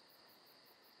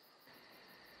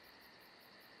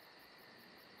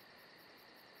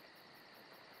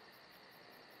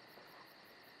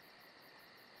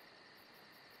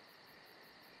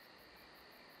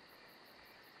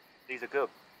 These are good.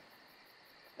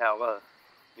 Yeah, well,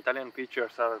 Italian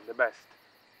pictures are the best.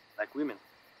 Like women.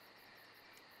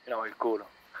 You know, il culo.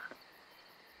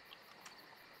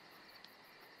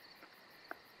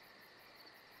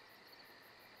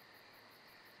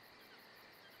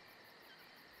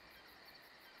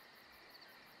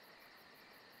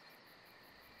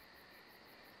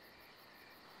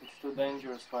 too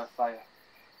dangerous for a fire.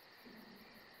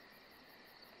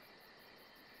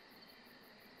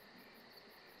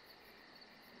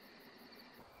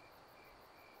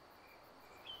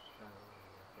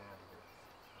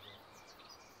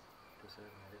 Tu sei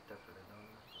maledetta fra le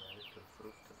donne, maledetto il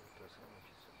frutto del tuo seno,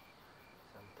 Gesù.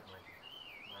 Santa Maria,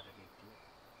 Madre di Dio,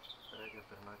 prega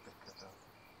per noi peccatori,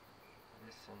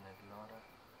 adesso e nell'ora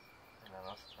della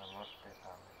nostra morte.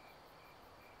 Amen.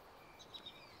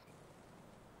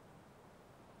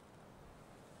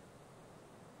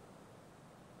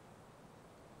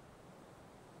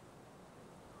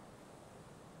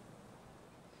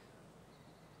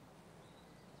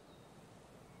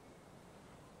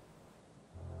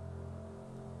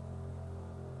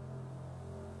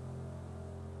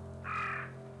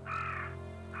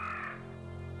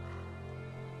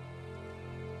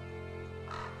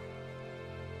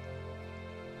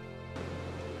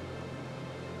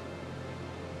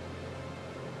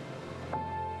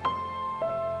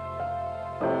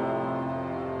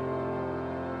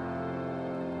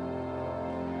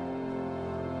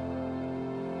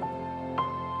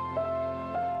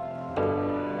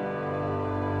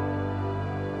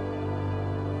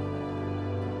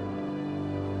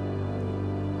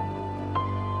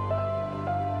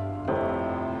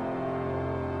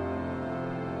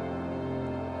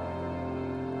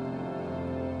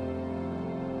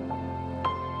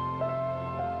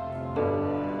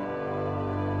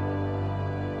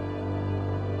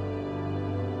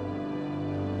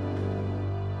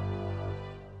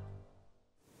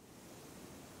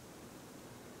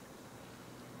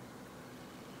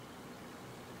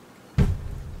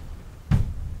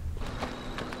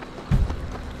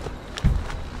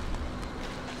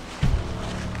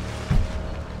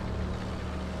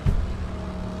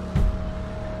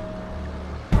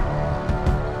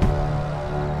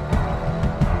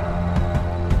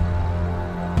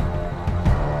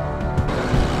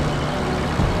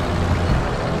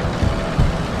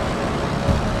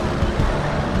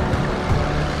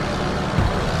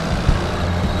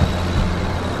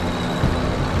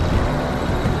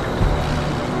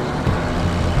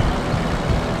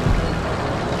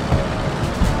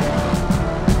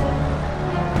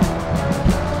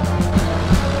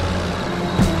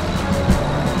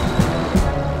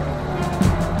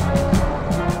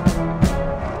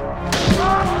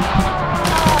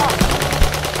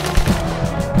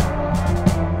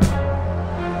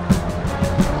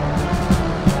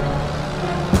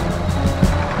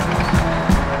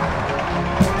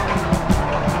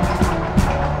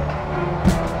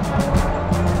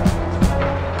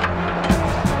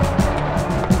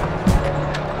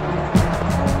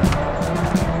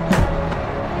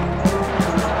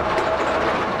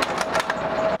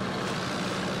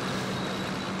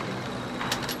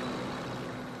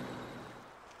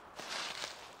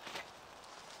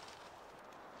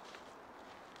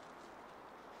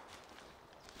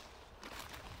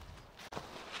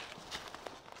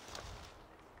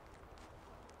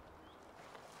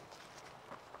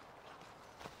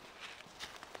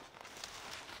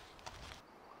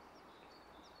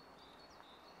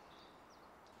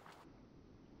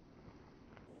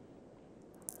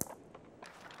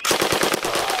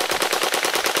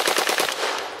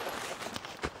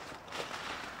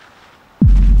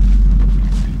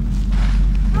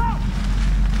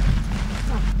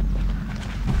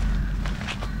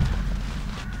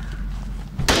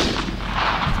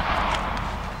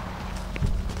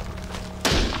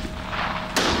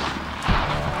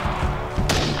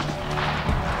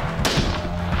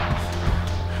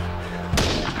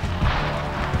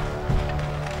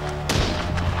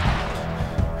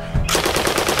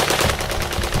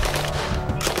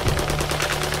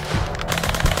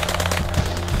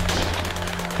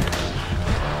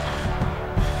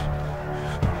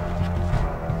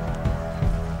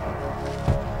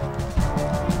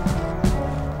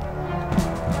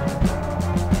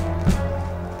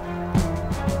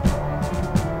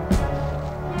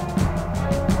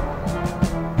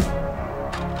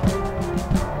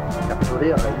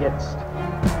 Kapituliere jetzt.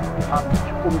 Wir haben dich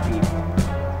umgeben.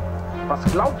 Was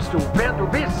glaubst du, wer du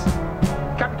bist?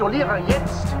 Kapituliere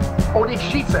jetzt oder ich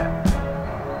schieße.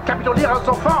 Kapituliere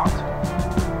sofort.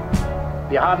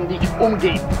 Wir haben dich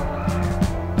umgeben.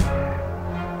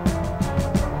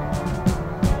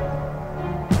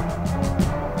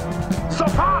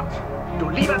 Sofort! Du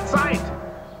liebe Zeit!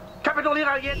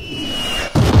 Kapituliere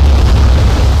jetzt!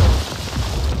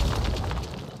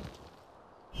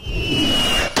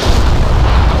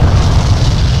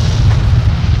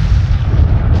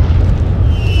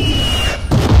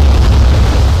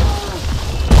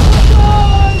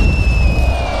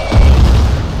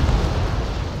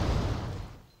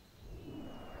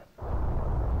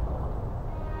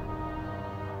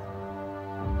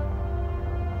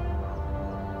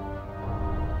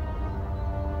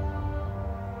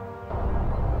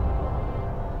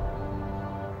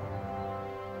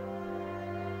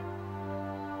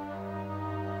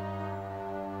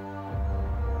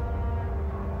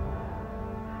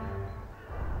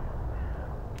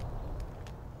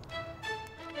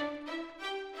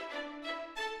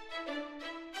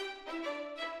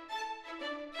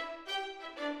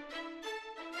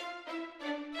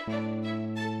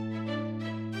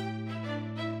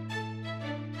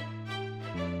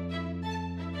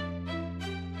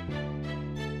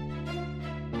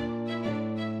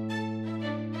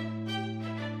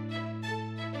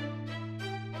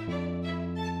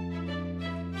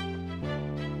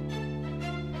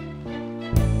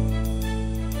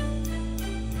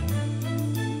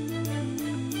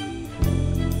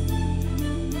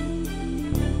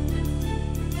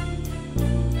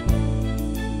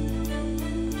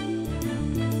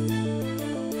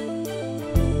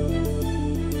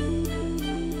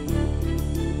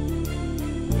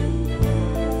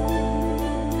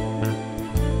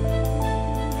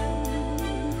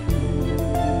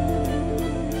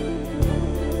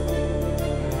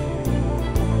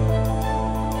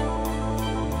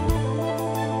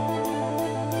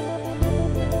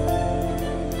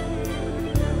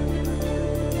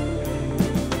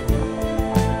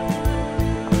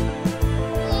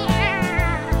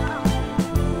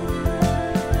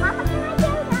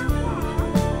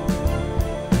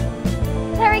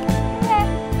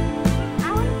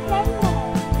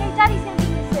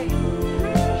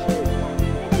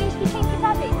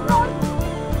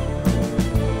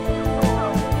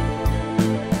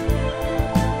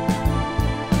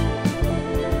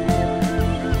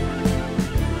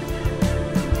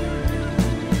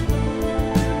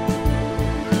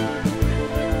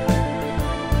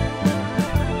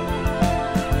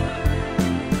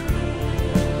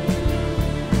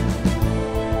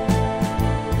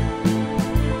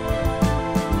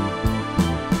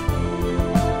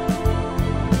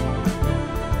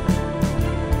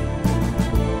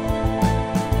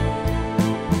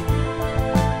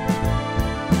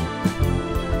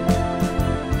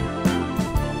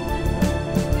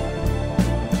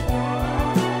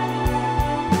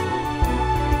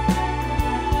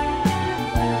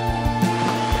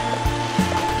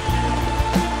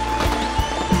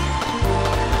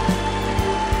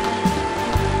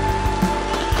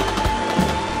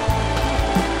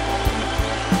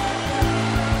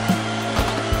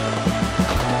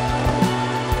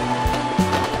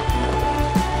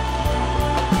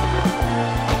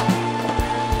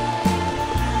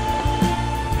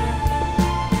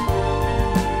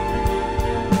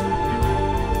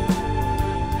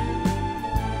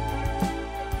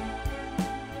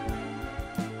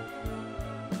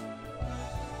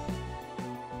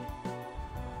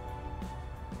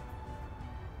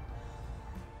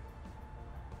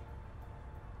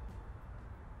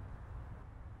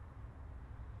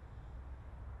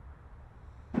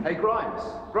 Hey, Grimes.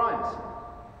 Grimes.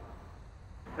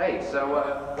 Hey,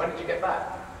 so when did you get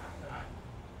back?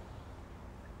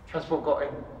 Transport got in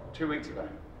 2 weeks ago.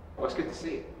 Well, it's good to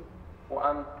see you. What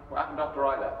happened after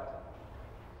I left?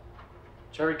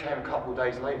 Jerry came a couple of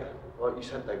days later, like you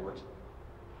said they would.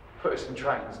 Put us in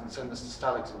trains and sent us to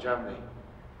Stalags in Germany.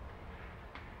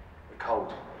 The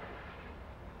cold.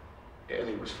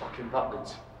 Italy was fucking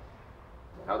butlins.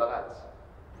 How are the lads?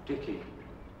 Dickie.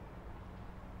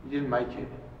 He didn't make it.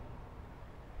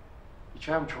 He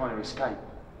found trying to escape.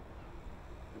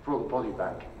 They brought the body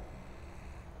back.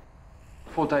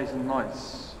 4 days and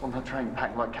nights on that train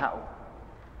packed like cattle.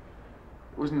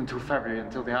 It wasn't until February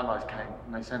until the Allies came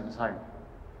and they sent us home.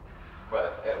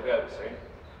 Well, it'll be over soon.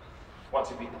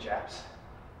 Once you beat the Japs.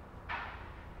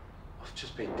 I've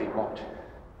just been demobbed.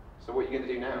 So what are you going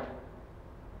to do now?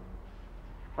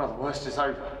 Well, the worst is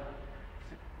over.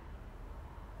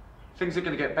 Things are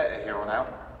going to get better here on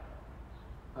out.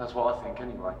 That's what I think,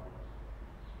 anyway.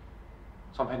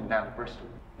 So I'm heading down to Bristol.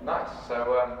 Nice.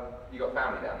 So, you got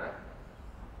family down there?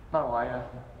 No, I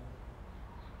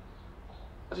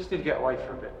just need to get away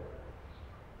for a bit.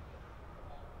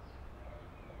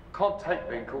 Can't take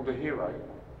being called a hero.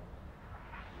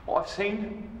 What I've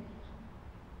seen,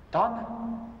 done,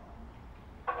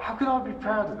 how can I be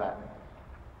proud of that?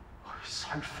 I was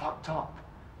so fucked up.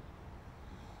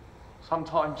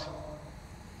 Sometimes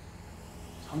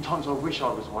I wish I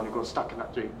was the one who got stuck in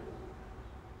that jeep.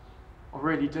 I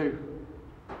really do.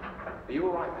 Are you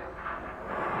alright,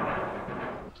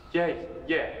 mate?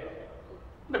 Yeah.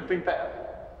 Never been better.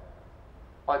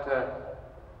 I'd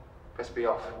best be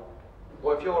off.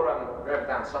 Well, if you're ever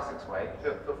down Sussex way,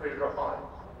 feel free to drop by.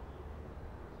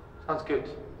 Sounds good.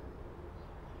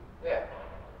 Yeah,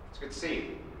 it's good to see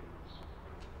you.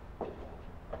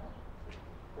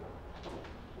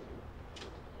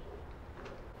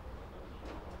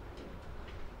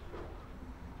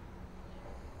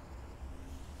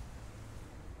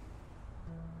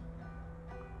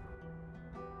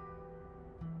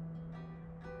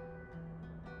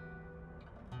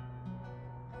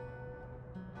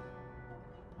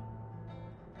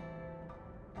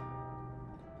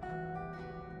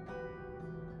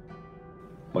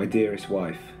 My dearest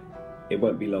wife, it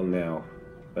won't be long now,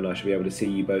 and I shall be able to see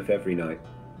you both every night.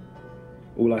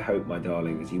 All I hope, my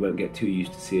darling, is you won't get too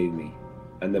used to seeing me,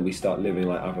 and then we start living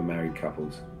like other married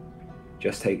couples,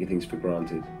 just taking things for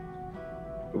granted.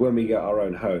 But when we get our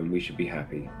own home, we should be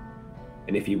happy.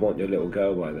 And if you want your little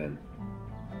girl by then,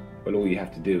 well, all you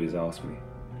have to do is ask me.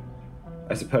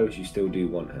 I suppose you still do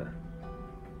want her.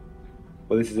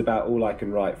 Well, this is about all I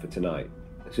can write for tonight,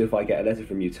 so if I get a letter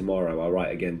from you tomorrow, I'll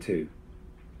write again too.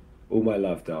 All my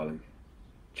love, darling.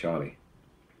 Charlie.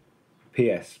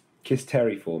 P.S. Kiss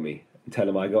Terry for me and tell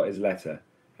him I got his letter,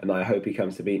 and I hope he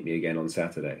comes to meet me again on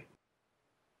Saturday.